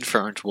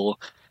unconfirmed. We'll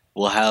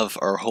have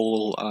our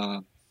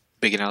whole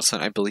big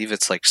announcement. I believe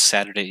it's like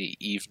Saturday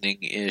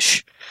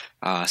evening-ish,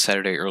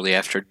 Saturday early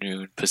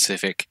afternoon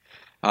Pacific,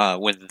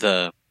 when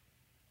the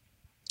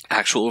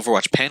actual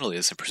Overwatch panel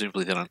is, and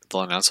presumably they'll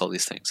announce all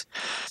these things.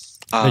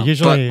 They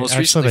usually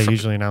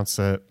announce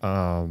it.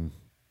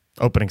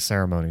 Opening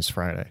ceremonies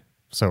Friday.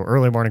 So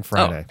early morning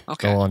Friday. Oh,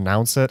 okay. They'll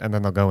announce it, and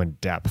then they'll go in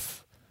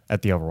depth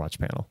at the Overwatch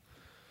panel.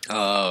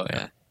 Oh,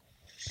 yeah.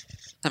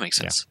 That makes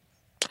sense.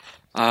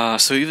 Yeah.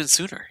 So even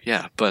sooner,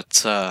 yeah.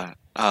 But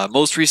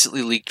most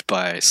recently leaked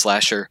by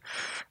Slasher.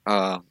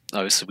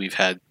 Obviously, we've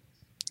had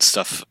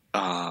stuff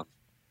going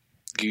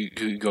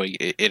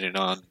in and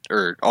on,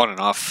 or on and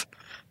off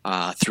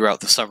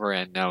throughout the summer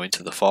and now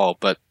into the fall.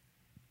 But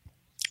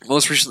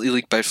most recently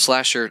leaked by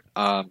Slasher.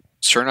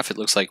 Sure enough, it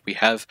looks like we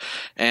have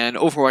an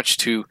Overwatch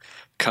 2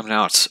 coming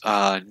out.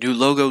 New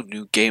logo,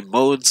 new game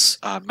modes,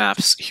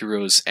 maps,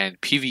 heroes,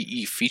 and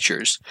PvE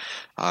features,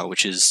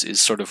 which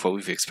is sort of what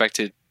we've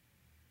expected.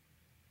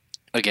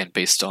 Again,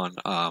 based on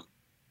some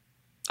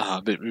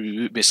of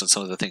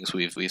the things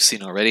we've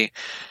seen already,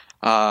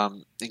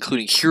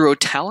 including hero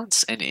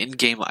talents and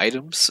in-game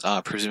items,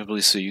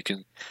 presumably so you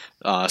can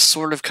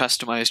sort of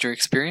customize your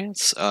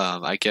experience.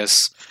 I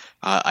guess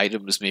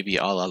items maybe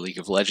a la League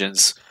of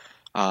Legends.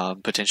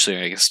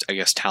 Potentially, I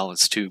guess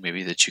talents too,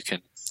 maybe that you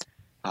can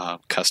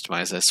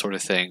customize, that sort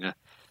of thing.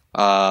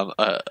 A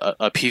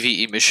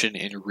PvE mission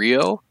in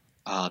Rio,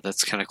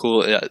 that's kind of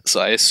cool.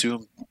 So I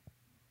assume,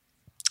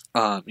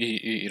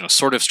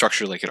 sort of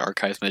structured like an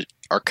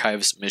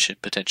archives mission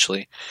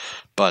potentially,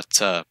 but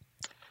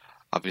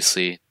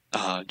obviously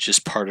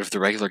just part of the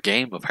regular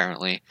game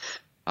apparently.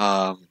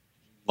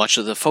 Much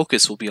of the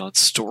focus will be on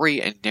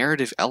story and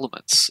narrative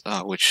elements,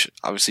 which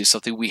obviously is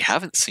something we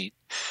haven't seen.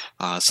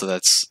 So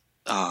that's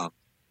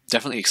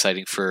definitely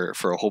exciting for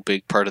a whole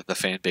big part of the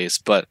fan base,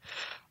 but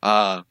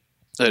also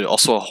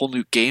a whole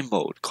new game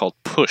mode called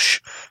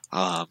Push,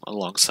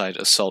 alongside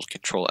Assault,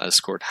 Control,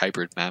 Escort,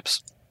 Hybrid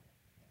maps,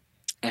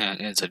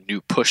 and it's a new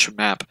Push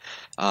map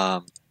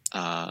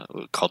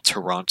called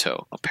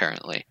Toronto,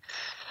 apparently.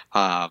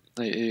 And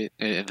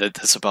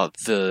that's about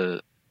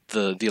the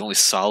only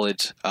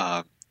solid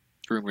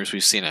rumors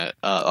we've seen.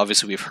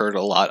 Obviously, we've heard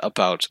a lot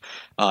about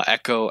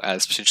Echo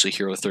as potentially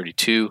Hero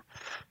 32.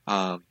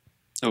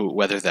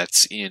 Whether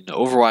that's in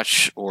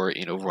Overwatch or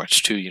in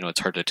Overwatch 2, it's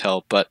hard to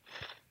tell. But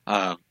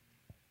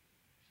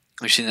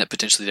we've seen that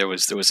potentially there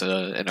was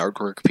an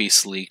artwork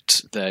piece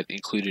leaked that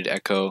included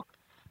Echo,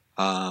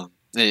 and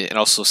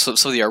also some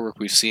of the artwork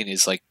we've seen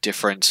is like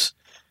different,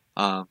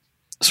 sort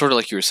of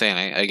like you were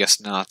saying. I guess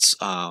not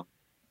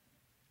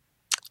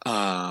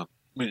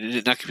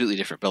completely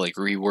different, but like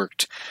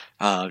reworked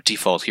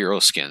default hero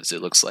skins.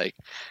 It looks like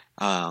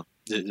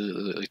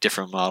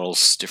different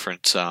models,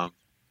 different.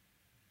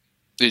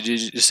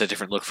 Just a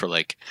different look for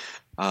like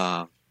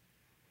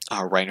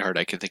Reinhardt.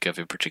 I can think of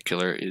in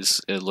particular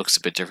it looks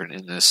a bit different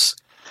in this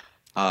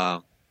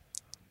artwork,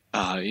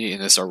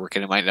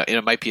 and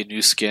it might be a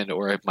new skin,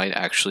 or it might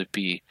actually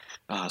be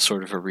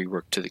sort of a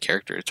rework to the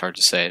character. It's hard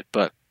to say,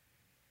 but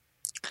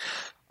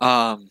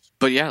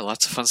yeah,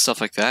 lots of fun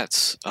stuff like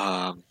that.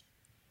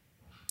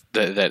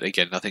 That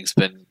again, nothing's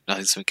been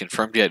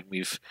confirmed yet.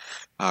 We've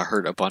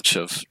heard a bunch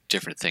of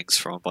different things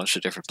from a bunch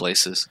of different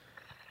places.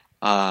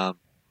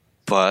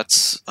 But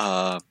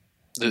the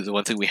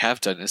one thing we have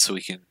done is so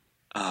we can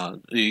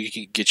you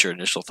can get your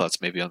initial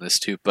thoughts maybe on this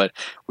too. But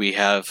we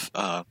have,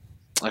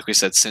 like we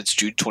said, since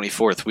June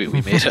 24th, we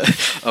made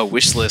a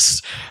wish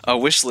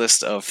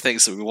list of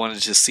things that we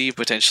wanted to see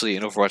potentially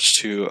in Overwatch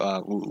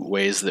 2,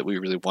 ways that we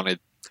really wanted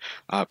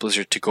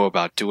Blizzard to go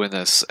about doing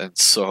this, and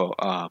so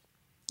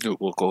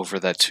we'll go over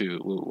that too.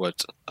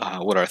 What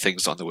our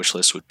things on the wish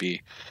list would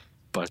be.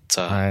 But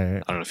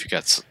I don't know if you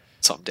got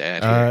something to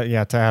add here.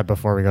 Yeah, to add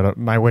before we go to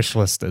my wish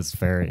list is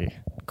very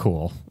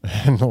cool.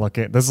 And look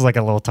at this is like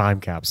a little time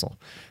capsule.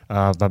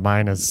 But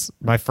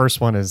my first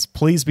one is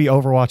please be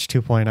Overwatch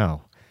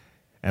 2.0.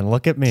 And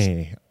look at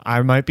me.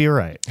 I might be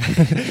right.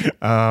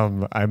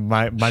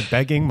 My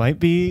begging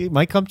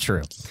might come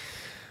true.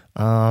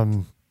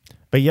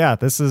 But yeah,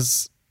 this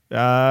is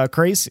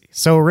crazy.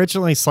 So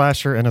originally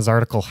Slasher in his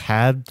article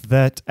had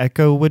that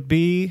Echo would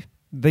be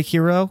the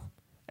hero,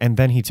 and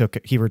then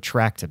he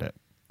retracted it,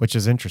 which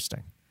is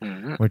interesting.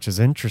 Which is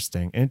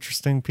interesting.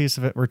 Interesting piece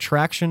of it.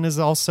 Retraction is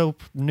also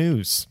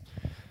news.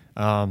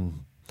 But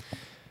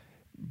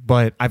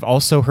I've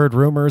also heard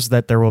rumors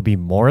that there will be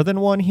more than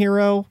one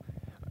hero.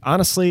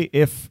 Honestly,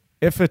 if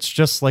it's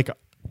just like,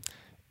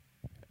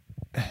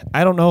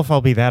 I don't know if I'll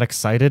be that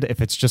excited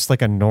if it's just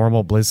like a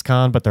normal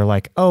BlizzCon, but they're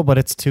like, oh, but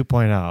it's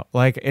 2.0.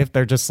 Like if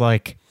they're just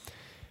like,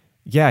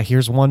 yeah,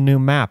 here's one new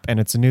map and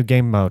it's a new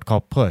game mode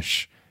called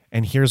Push,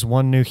 and here's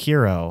one new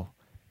hero,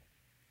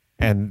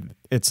 and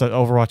it's an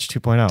Overwatch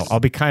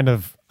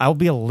 2.0. I'll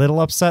be a little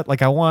upset.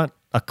 Like I want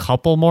a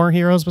couple more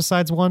heroes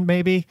besides one,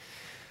 maybe.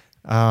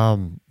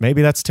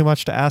 Maybe that's too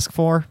much to ask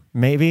for.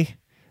 Maybe,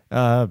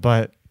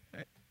 but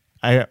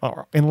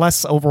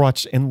unless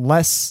Overwatch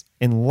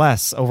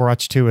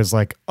 2 is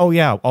like, oh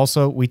yeah,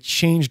 also we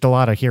changed a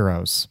lot of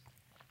heroes,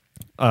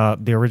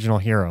 the original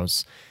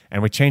heroes,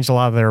 and we changed a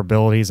lot of their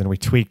abilities and we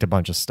tweaked a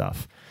bunch of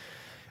stuff.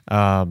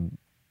 That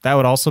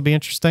would also be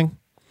interesting.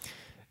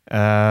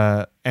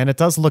 And it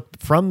does look,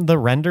 from the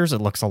renders, it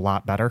looks a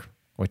lot better,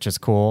 which is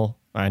cool.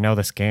 I know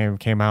this game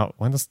came out,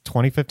 when was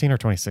 2015 or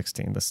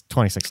 2016?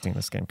 2016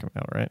 this game came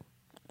out, right?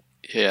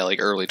 Yeah, like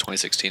early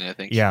 2016, I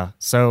think. Yeah,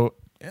 so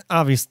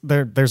obviously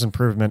there's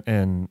improvement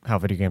in how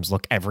video games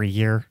look every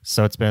year.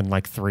 So it's been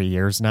like 3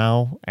 years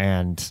now,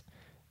 and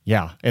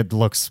yeah, it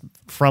looks,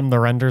 from the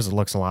renders, it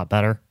looks a lot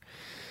better.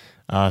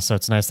 So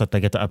it's nice that they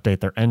get to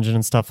update their engine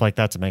and stuff like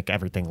that to make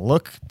everything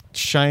look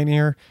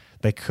shinier.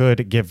 They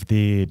could give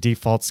the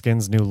default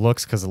skins new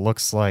looks, because it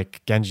looks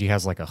like Genji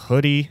has like a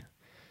hoodie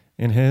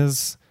in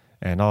his,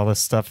 and all this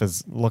stuff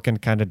is looking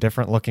kind of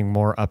different, looking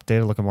more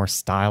updated, looking more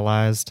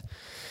stylized.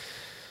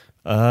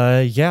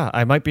 Yeah,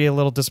 I might be a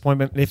little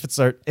disappointed if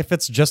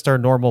it's just our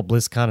normal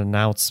BlizzCon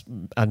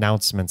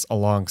announcements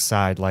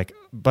alongside, like,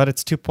 but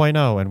it's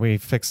 2.0 and we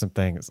fixed some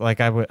things.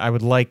 Like I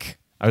would like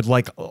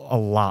a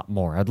lot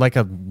more. I'd like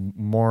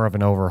more of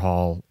an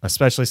overhaul,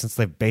 especially since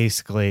they've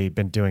basically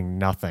been doing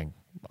nothing,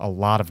 a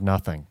lot of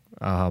nothing.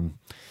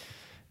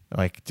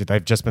 Like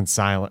they've just been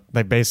silent.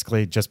 They've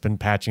basically just been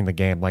patching the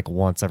game like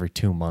once every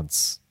 2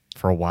 months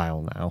for a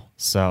while now.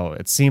 So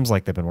it seems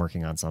like they've been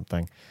working on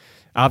something.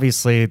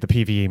 Obviously, the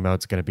PvE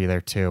mode's going to be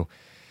there too,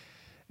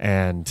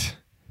 and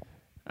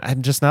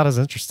I'm just not as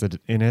interested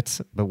in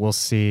it. But we'll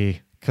see,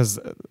 because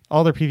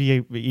all their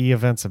PvE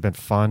events have been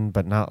fun,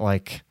 but not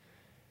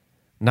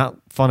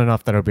fun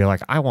enough that it would be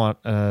like, I want.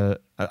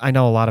 I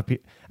know a lot of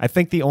people. I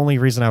think the only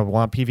reason I would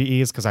want PvE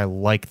is because I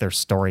like their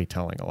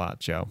storytelling a lot,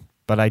 Joe.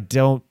 But I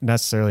don't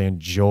necessarily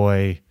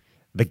enjoy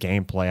the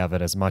gameplay of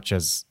it as much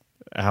as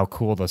how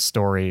cool the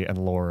story and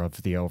lore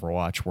of the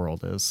Overwatch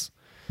world is.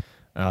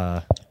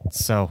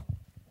 So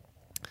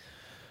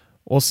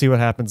we'll see what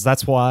happens.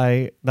 That's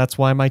why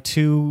my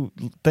two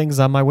things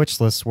on my wish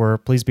list were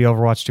please be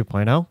Overwatch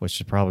 2.0, which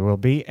it probably will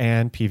be,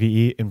 and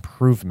PvE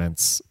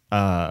improvements,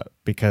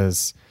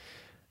 because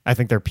I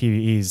think their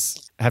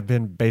PvEs have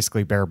been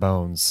basically bare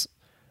bones.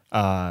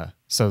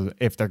 So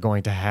if they're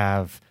going to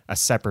have a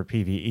separate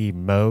PvE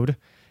mode,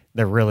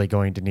 they're really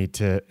going to need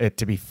it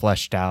to be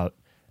fleshed out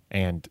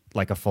and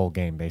like a full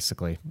game,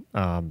 basically.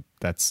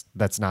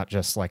 That's not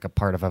just like a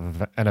part of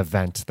an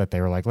event that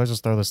they were like, let's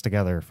just throw this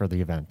together for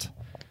the event.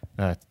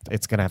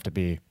 It's going to have to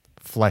be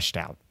fleshed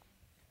out.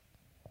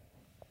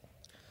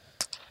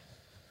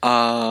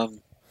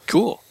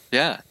 Cool.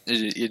 Yeah.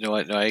 You know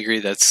what? No, I agree.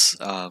 That's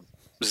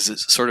this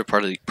is sort of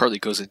partly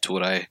goes into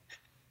what I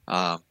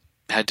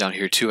had down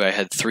here too. I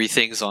had 3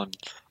 things on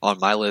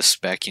my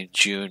list back in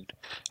June.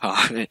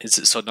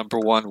 So number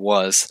 1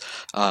 was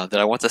that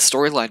I want the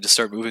storyline to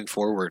start moving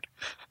forward,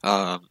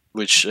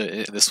 which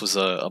this was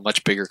a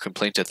much bigger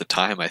complaint at the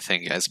time, I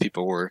think, as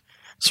people were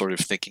sort of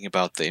thinking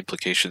about the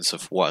implications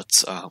of what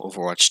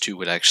Overwatch 2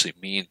 would actually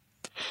mean.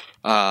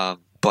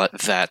 But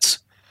that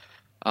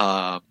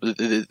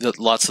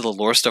lots of the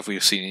lore stuff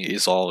we've seen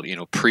is all,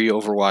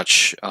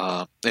 pre-Overwatch,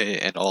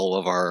 and all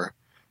of our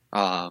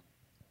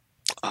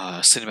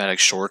cinematic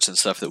shorts and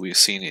stuff that we've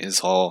seen is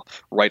all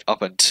right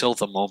up until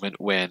the moment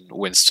when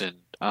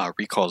Winston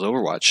recalls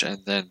Overwatch,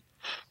 and then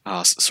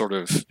sort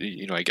of,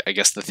 I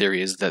guess the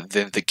theory is that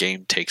then the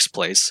game takes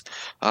place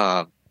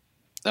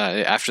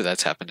after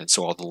that's happened, and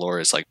so all the lore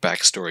is like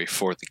backstory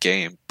for the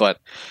game. But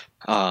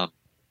at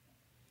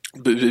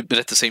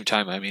the same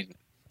time, I mean,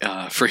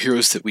 for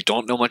heroes that we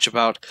don't know much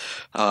about,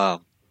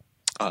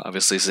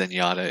 obviously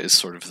Zenyatta is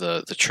sort of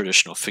the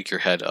traditional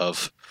figurehead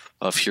of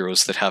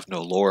heroes that have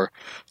no lore,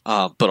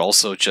 but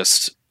also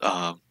just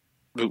what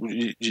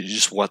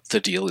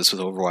the deal is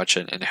with Overwatch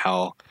and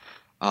how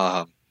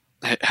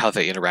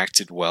they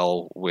interacted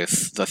well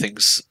with the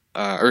things,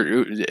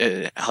 or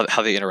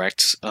how they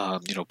interact,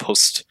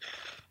 post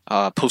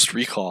post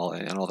recall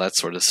and all that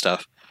sort of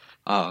stuff.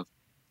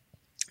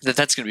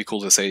 That's going to be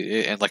cool to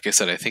say. And like I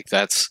said, I think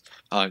that's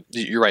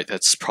you're right.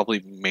 That's probably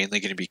mainly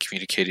going to be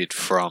communicated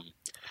from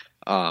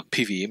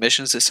PvE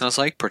missions. It sounds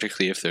like,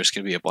 particularly if there's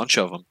going to be a bunch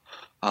of them.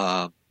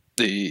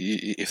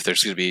 If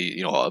there's going to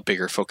be a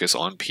bigger focus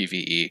on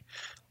PvE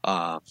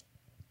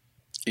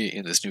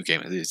in this new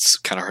game, it's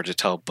kind of hard to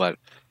tell, but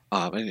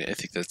I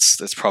think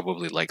that's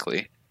probably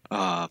likely.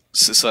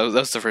 So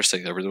that's the first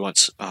thing. I really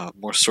want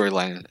more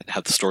storyline and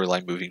have the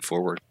storyline moving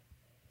forward.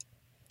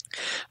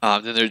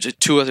 Then there's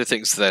two other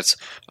things that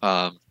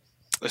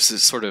this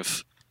is sort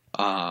of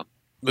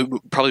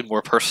probably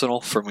more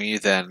personal for me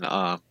than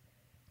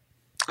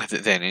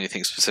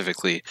anything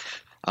specifically.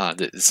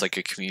 It's like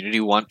a community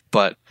one,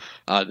 but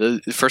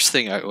the first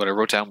thing what I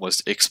wrote down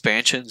was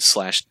expansion /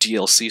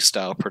 DLC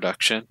style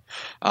production,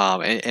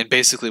 and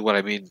basically what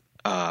I mean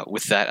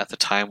with that at the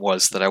time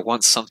was that I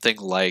want something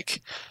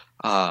like.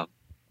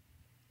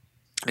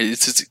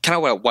 It's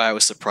kind of why I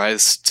was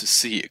surprised to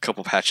see a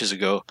couple patches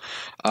ago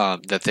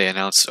that they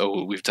announced,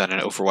 we've done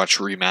an Overwatch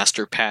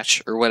remaster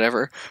patch or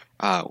whatever,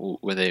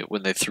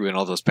 when they threw in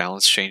all those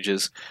balance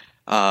changes.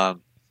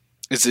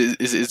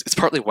 It's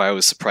partly why I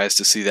was surprised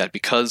to see that,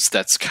 because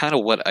that's kind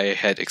of what I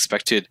had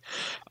expected.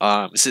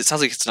 It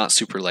sounds like it's not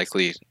super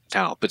likely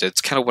now, but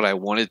it's kind of what I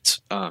wanted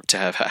to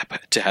have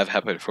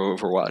happen for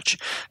Overwatch,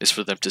 is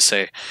for them to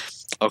say,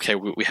 okay,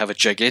 we have a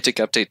gigantic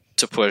update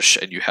to push,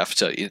 and you have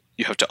to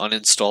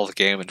uninstall the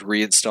game and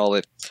reinstall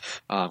it,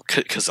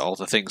 because all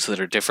the things that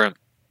are different.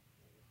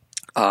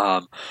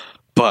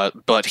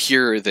 But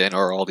here then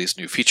are all these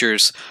new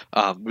features,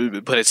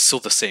 but it's still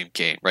the same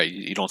game, right?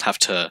 You don't have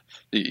to,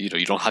 you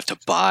don't have to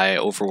buy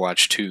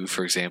Overwatch 2,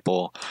 for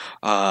example.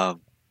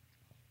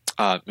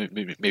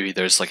 Maybe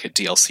there's like a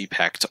DLC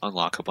pack to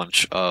unlock a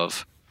bunch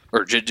of,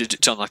 or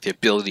to unlock the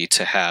ability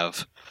to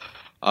have,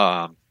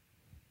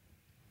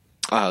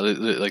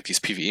 like these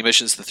PvE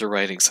missions that they're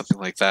writing, something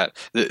like that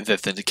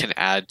then can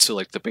add to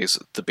like the base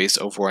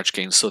Overwatch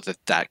game, so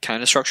that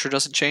kind of structure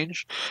doesn't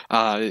change.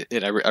 And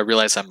I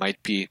realize I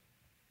might be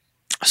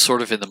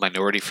sort of in the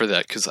minority for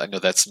that, because I know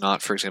that's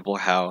not, for example,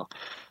 how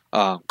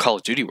Call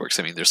of Duty works.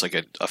 I mean, there's like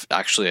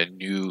actually a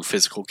new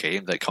physical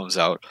game that comes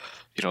out,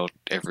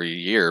 every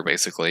year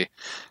basically,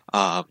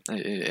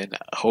 and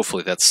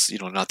hopefully that's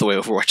not the way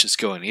Overwatch is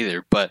going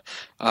either. But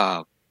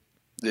I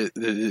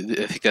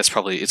think that's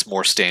probably, it's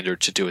more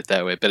standard to do it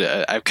that way.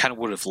 But I kind of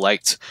would have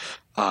liked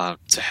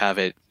to have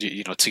it,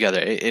 together.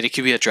 And it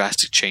could be a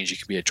drastic change. It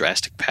could be a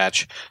drastic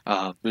patch,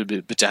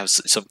 but to have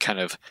some kind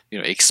of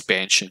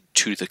expansion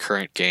to the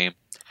current game,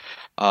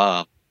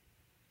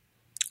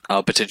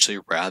 potentially,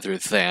 rather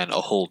than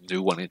a whole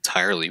new one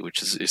entirely,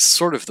 which is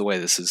sort of the way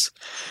this is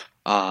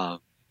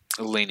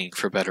leaning,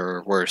 for better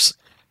or worse.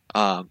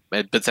 But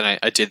then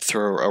I did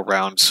throw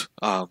around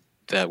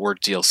that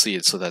word DLC,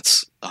 and so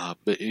that's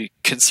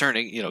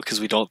concerning,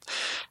 because we don't.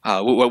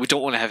 What we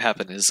don't want to have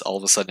happen is all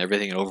of a sudden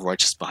everything in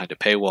Overwatch is behind a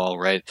paywall,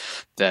 right?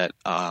 That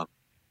all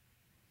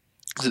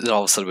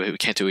of a sudden we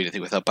can't do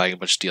anything without buying a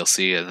bunch of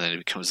DLC, and then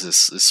it becomes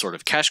this sort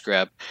of cash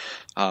grab,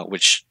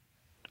 which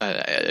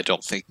I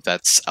don't think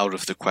that's out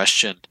of the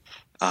question.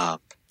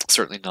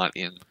 Certainly not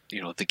in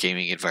the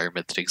gaming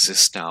environment that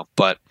exists now.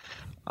 But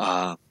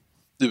what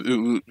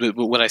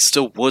I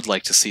still would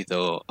like to see,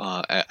 though,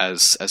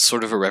 as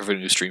sort of a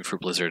revenue stream for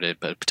Blizzard,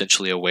 but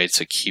potentially a way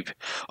to keep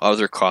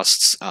other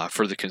costs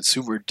for the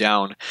consumer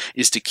down,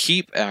 is to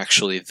keep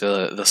actually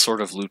the sort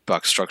of loot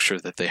box structure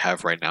that they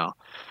have right now,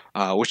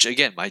 which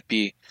again might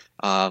be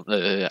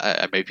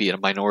I might be in a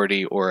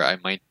minority, or I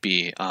might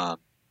be.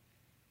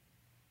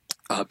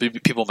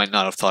 People might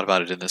not have thought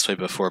about it in this way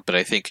before, but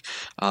I think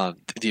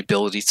the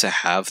ability to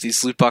have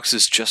these loot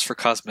boxes just for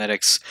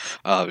cosmetics,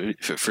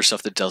 for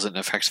stuff that doesn't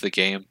affect the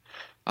game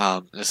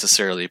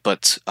necessarily,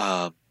 but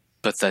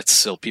that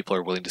still people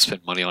are willing to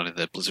spend money on, and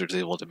that Blizzard is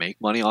able to make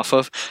money off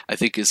of, I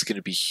think is going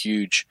to be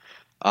huge.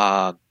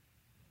 Both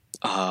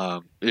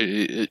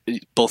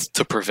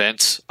to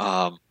prevent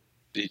a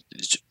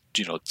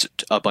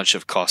bunch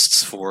of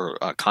costs for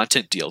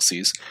content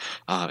DLCs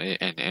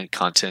and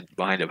content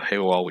behind a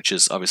paywall, which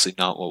is obviously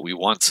not what we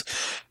want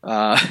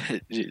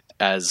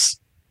as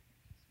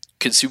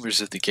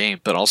consumers of the game,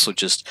 but also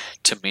just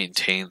to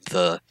maintain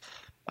the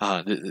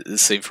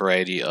same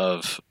variety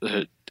of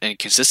and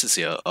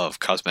consistency of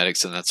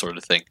cosmetics and that sort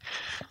of thing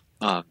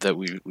that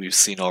we've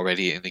seen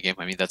already in the game.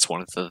 I mean, that's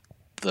one of the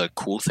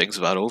cool things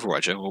about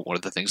Overwatch, and one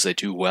of the things they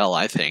do well,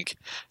 I think,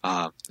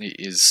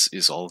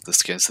 is all of the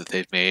skins that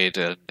they've made,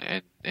 and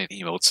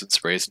emotes and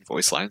sprays and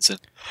voice lines, and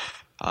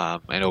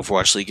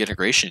Overwatch League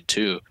integration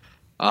too.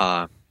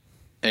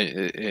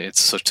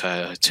 It's so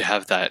to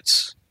have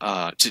that,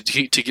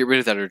 to get rid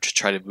of that, or to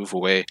try to move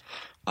away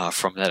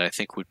from that, I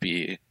think would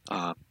be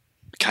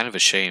kind of a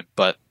shame.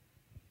 But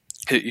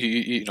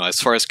as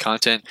far as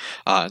content,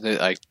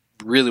 I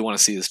really want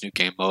to see this new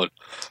game mode.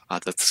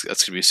 That's going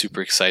to be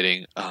super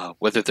exciting.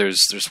 Whether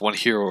there's one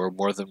hero or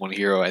more than one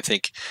hero, I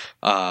think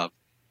that's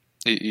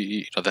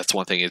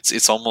one thing.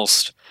 It's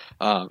almost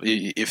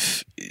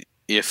if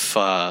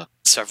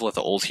several of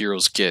the old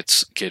heroes get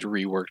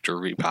reworked or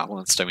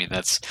rebalanced. I mean,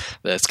 that's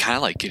kind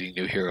of like getting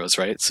new heroes,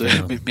 right? So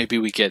Yeah. maybe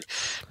we get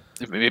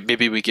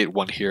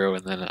one hero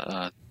and then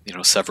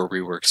several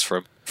reworks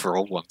for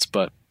old ones.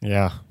 But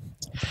Yeah.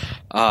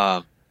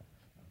 yeah,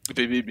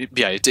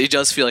 it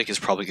does feel like it's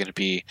probably going to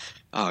be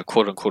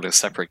quote unquote a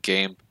separate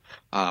game,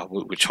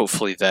 which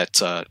hopefully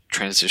that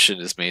transition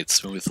is made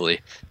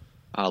smoothly.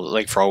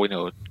 Like for all we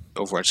know,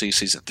 Overwatch League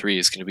Season 3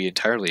 is going to be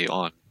entirely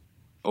on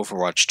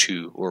Overwatch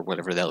 2 or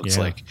whatever that looks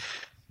like.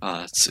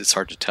 It's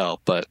hard to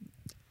tell, but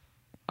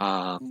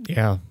Yeah.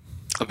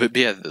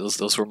 yeah,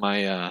 those were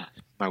my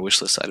my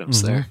wish list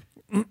items there.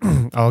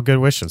 All good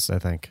wishes, I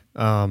think.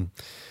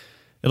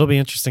 It'll be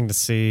interesting to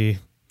see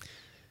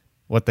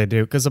what they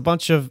do, because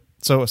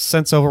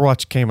since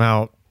Overwatch came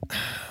out,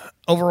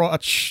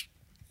 Overwatch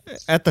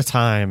at the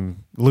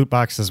time, loot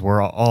boxes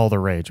were all the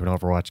rage when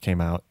Overwatch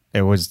came out.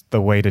 It was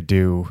the way to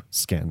do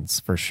skins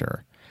for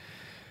sure.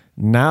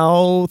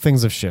 Now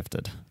things have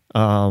shifted.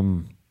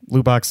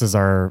 Loot boxes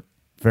are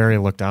very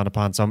looked down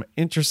upon, so I'm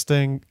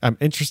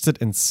interested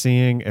in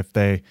seeing if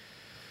they.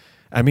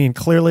 I mean,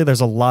 clearly there's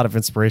a lot of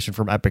inspiration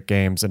from Epic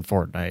Games and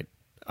Fortnite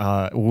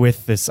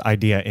with this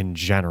idea in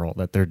general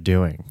that they're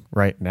doing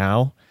right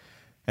now.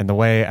 And the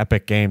way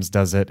Epic Games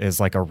does it is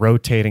like a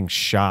rotating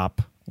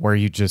shop where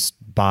you just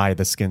buy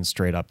the skin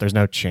straight up. There's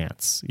no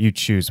chance. You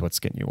choose what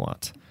skin you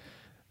want.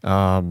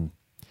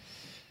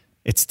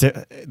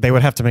 They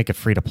would have to make it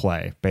free to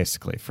play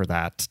basically for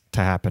that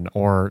to happen,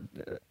 or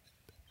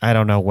I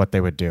don't know what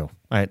they would do.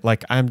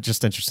 I'm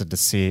just interested to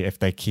see if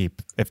they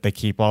keep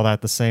all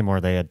that the same,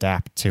 or they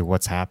adapt to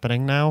what's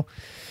happening now,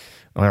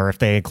 or if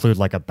they include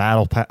like a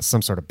battle pass,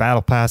 some sort of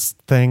battle pass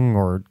thing,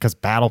 or because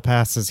battle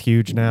pass is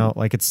huge now.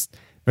 Like, it's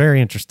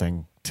very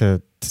interesting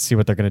to see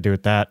what they're going to do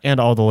with that, and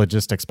all the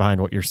logistics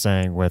behind what you're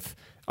saying with,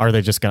 are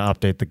they just going to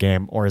update the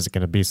game, or is it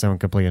going to be something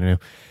completely new?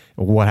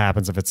 What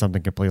happens if it's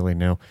something completely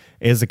new?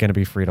 Is it going to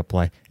be free to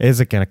play? Is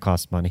it going to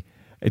cost money?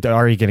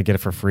 Are you going to get it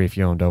for free if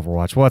you owned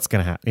Overwatch? What's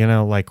going to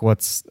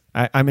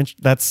happen?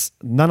 That's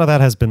none of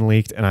that has been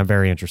leaked, and I'm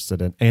very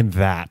interested in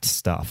that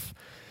stuff,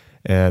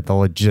 the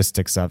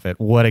logistics of it,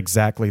 what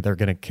exactly they're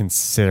going to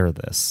consider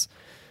this,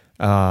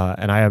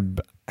 and I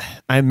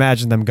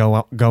imagine them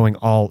going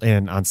all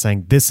in on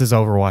saying this is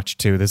Overwatch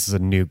 2, this is a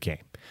new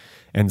game,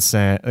 and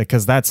say,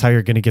 because that's how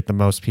you're going to get the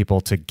most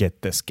people to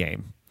get this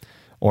game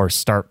or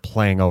start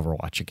playing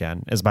Overwatch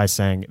again, is by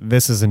saying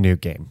this is a new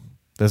game.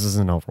 This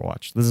isn't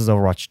Overwatch. This is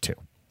Overwatch 2.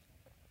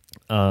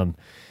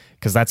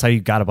 Because that's how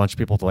you got a bunch of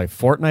people to play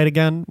Fortnite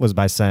again, was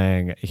by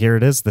saying, here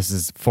it is. This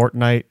is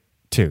Fortnite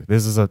 2.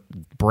 This is a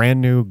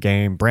brand new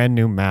game, brand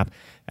new map.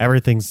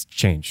 Everything's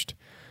changed.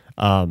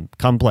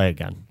 Come play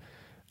again.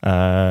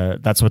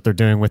 That's what they're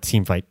doing with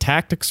Teamfight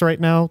Tactics right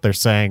now. They're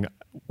saying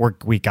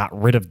we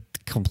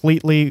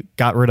completely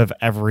got rid of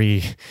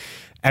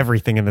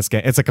everything in this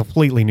game. It's a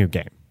completely new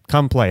game.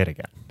 Come play it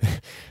again.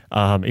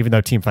 Even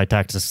though Teamfight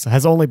Tactics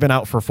has only been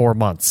out for 4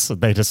 months,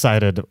 they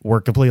decided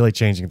we're completely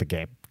changing the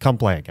game. Come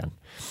play again.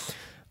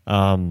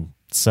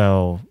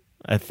 So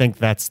I think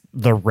that's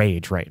the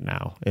rage right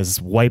now, is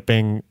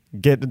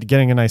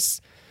getting a nice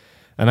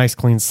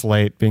clean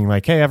slate, being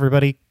like, hey,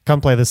 everybody,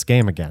 come play this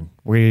game again.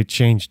 We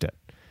changed it.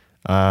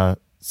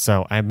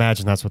 So I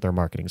imagine that's what their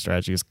marketing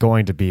strategy is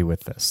going to be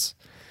with this.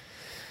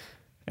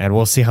 And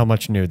we'll see how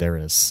much new there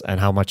is and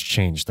how much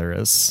change there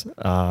is.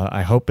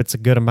 I hope it's a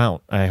good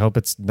amount. I hope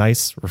it's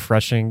nice,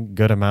 refreshing,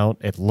 good amount.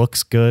 It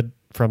looks good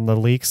from the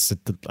leaks.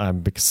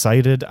 I'm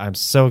excited. I'm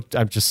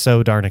just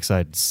so darn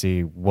excited to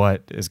see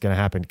what is going to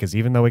happen, because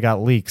even though we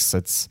got leaks,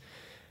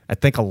 I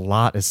think a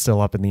lot is still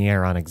up in the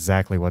air on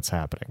exactly what's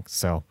happening.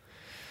 So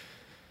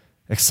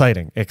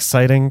exciting.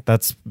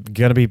 That's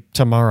going to be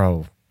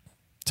tomorrow.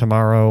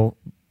 Tomorrow,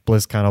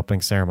 BlizzCon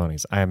opening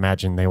ceremonies. I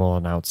imagine they will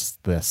announce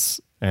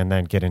this and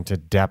then get into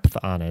depth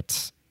on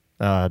it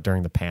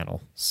during the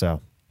panel.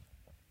 So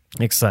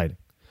exciting.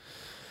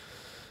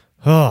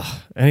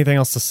 Oh, anything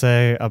else to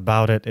say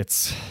about it?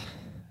 It's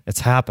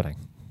happening.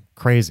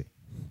 Crazy.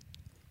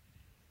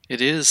 It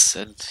is,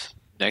 and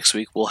next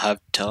week we'll have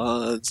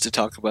tons to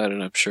talk about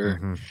it, I'm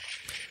sure.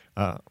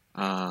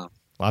 Mm-hmm.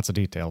 Lots of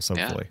details,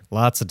 hopefully. Yeah.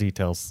 Lots of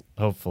details,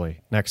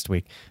 hopefully, next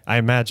week. I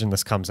imagine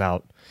this comes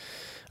out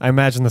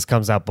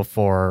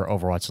before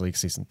Overwatch League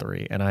Season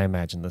 3, and I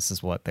imagine this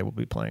is what they will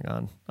be playing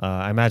on.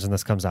 I imagine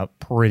this comes out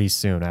pretty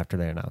soon after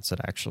they announce it,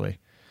 actually,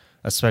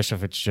 especially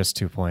if it's just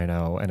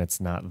 2.0 and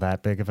it's not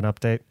that big of an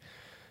update,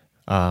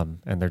 and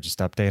they're just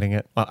updating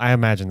it. I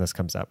imagine this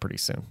comes out pretty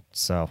soon,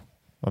 so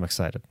I'm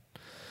excited.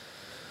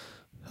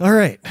 All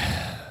right.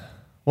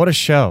 What a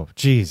show.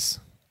 Jeez.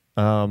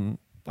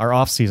 Our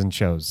off-season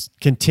shows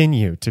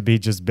continue to be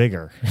just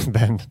bigger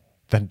than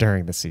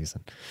during the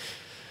season.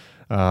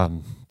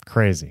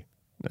 Crazy.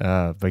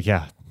 But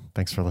yeah,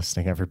 thanks for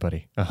listening,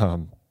 everybody.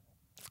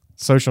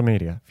 social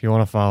media. If you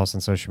want to follow us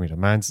on social media,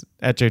 mine's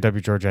at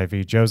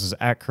JWGeorgeIV. Joe's is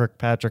at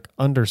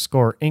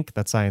KirkPatrick_Inc.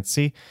 That's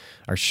INC.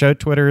 Our show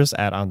Twitter is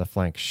at On The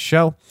Flank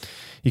Show.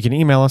 You can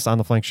email us on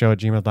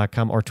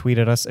theflankshow@gmail.com or tweet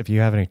at us if you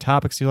have any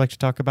topics you'd like to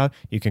talk about.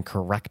 You can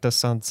correct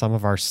us on some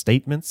of our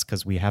statements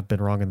because we have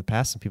been wrong in the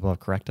past and people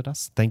have corrected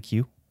us. Thank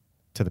you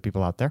to the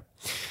people out there.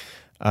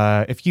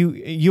 If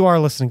you are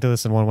listening to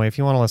this in one way, if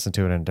you want to listen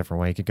to it in a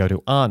different way, you could go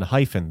to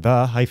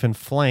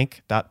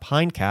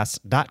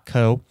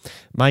on-the-flank.pinecast.co.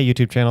 My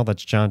YouTube channel,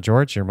 that's John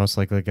George. You're most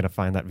likely going to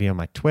find that via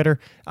my Twitter,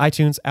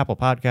 iTunes, Apple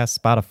Podcasts,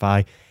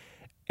 Spotify,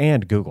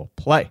 and Google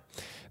Play.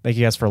 Thank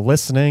you guys for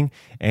listening,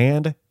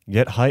 and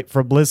get hyped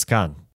for BlizzCon.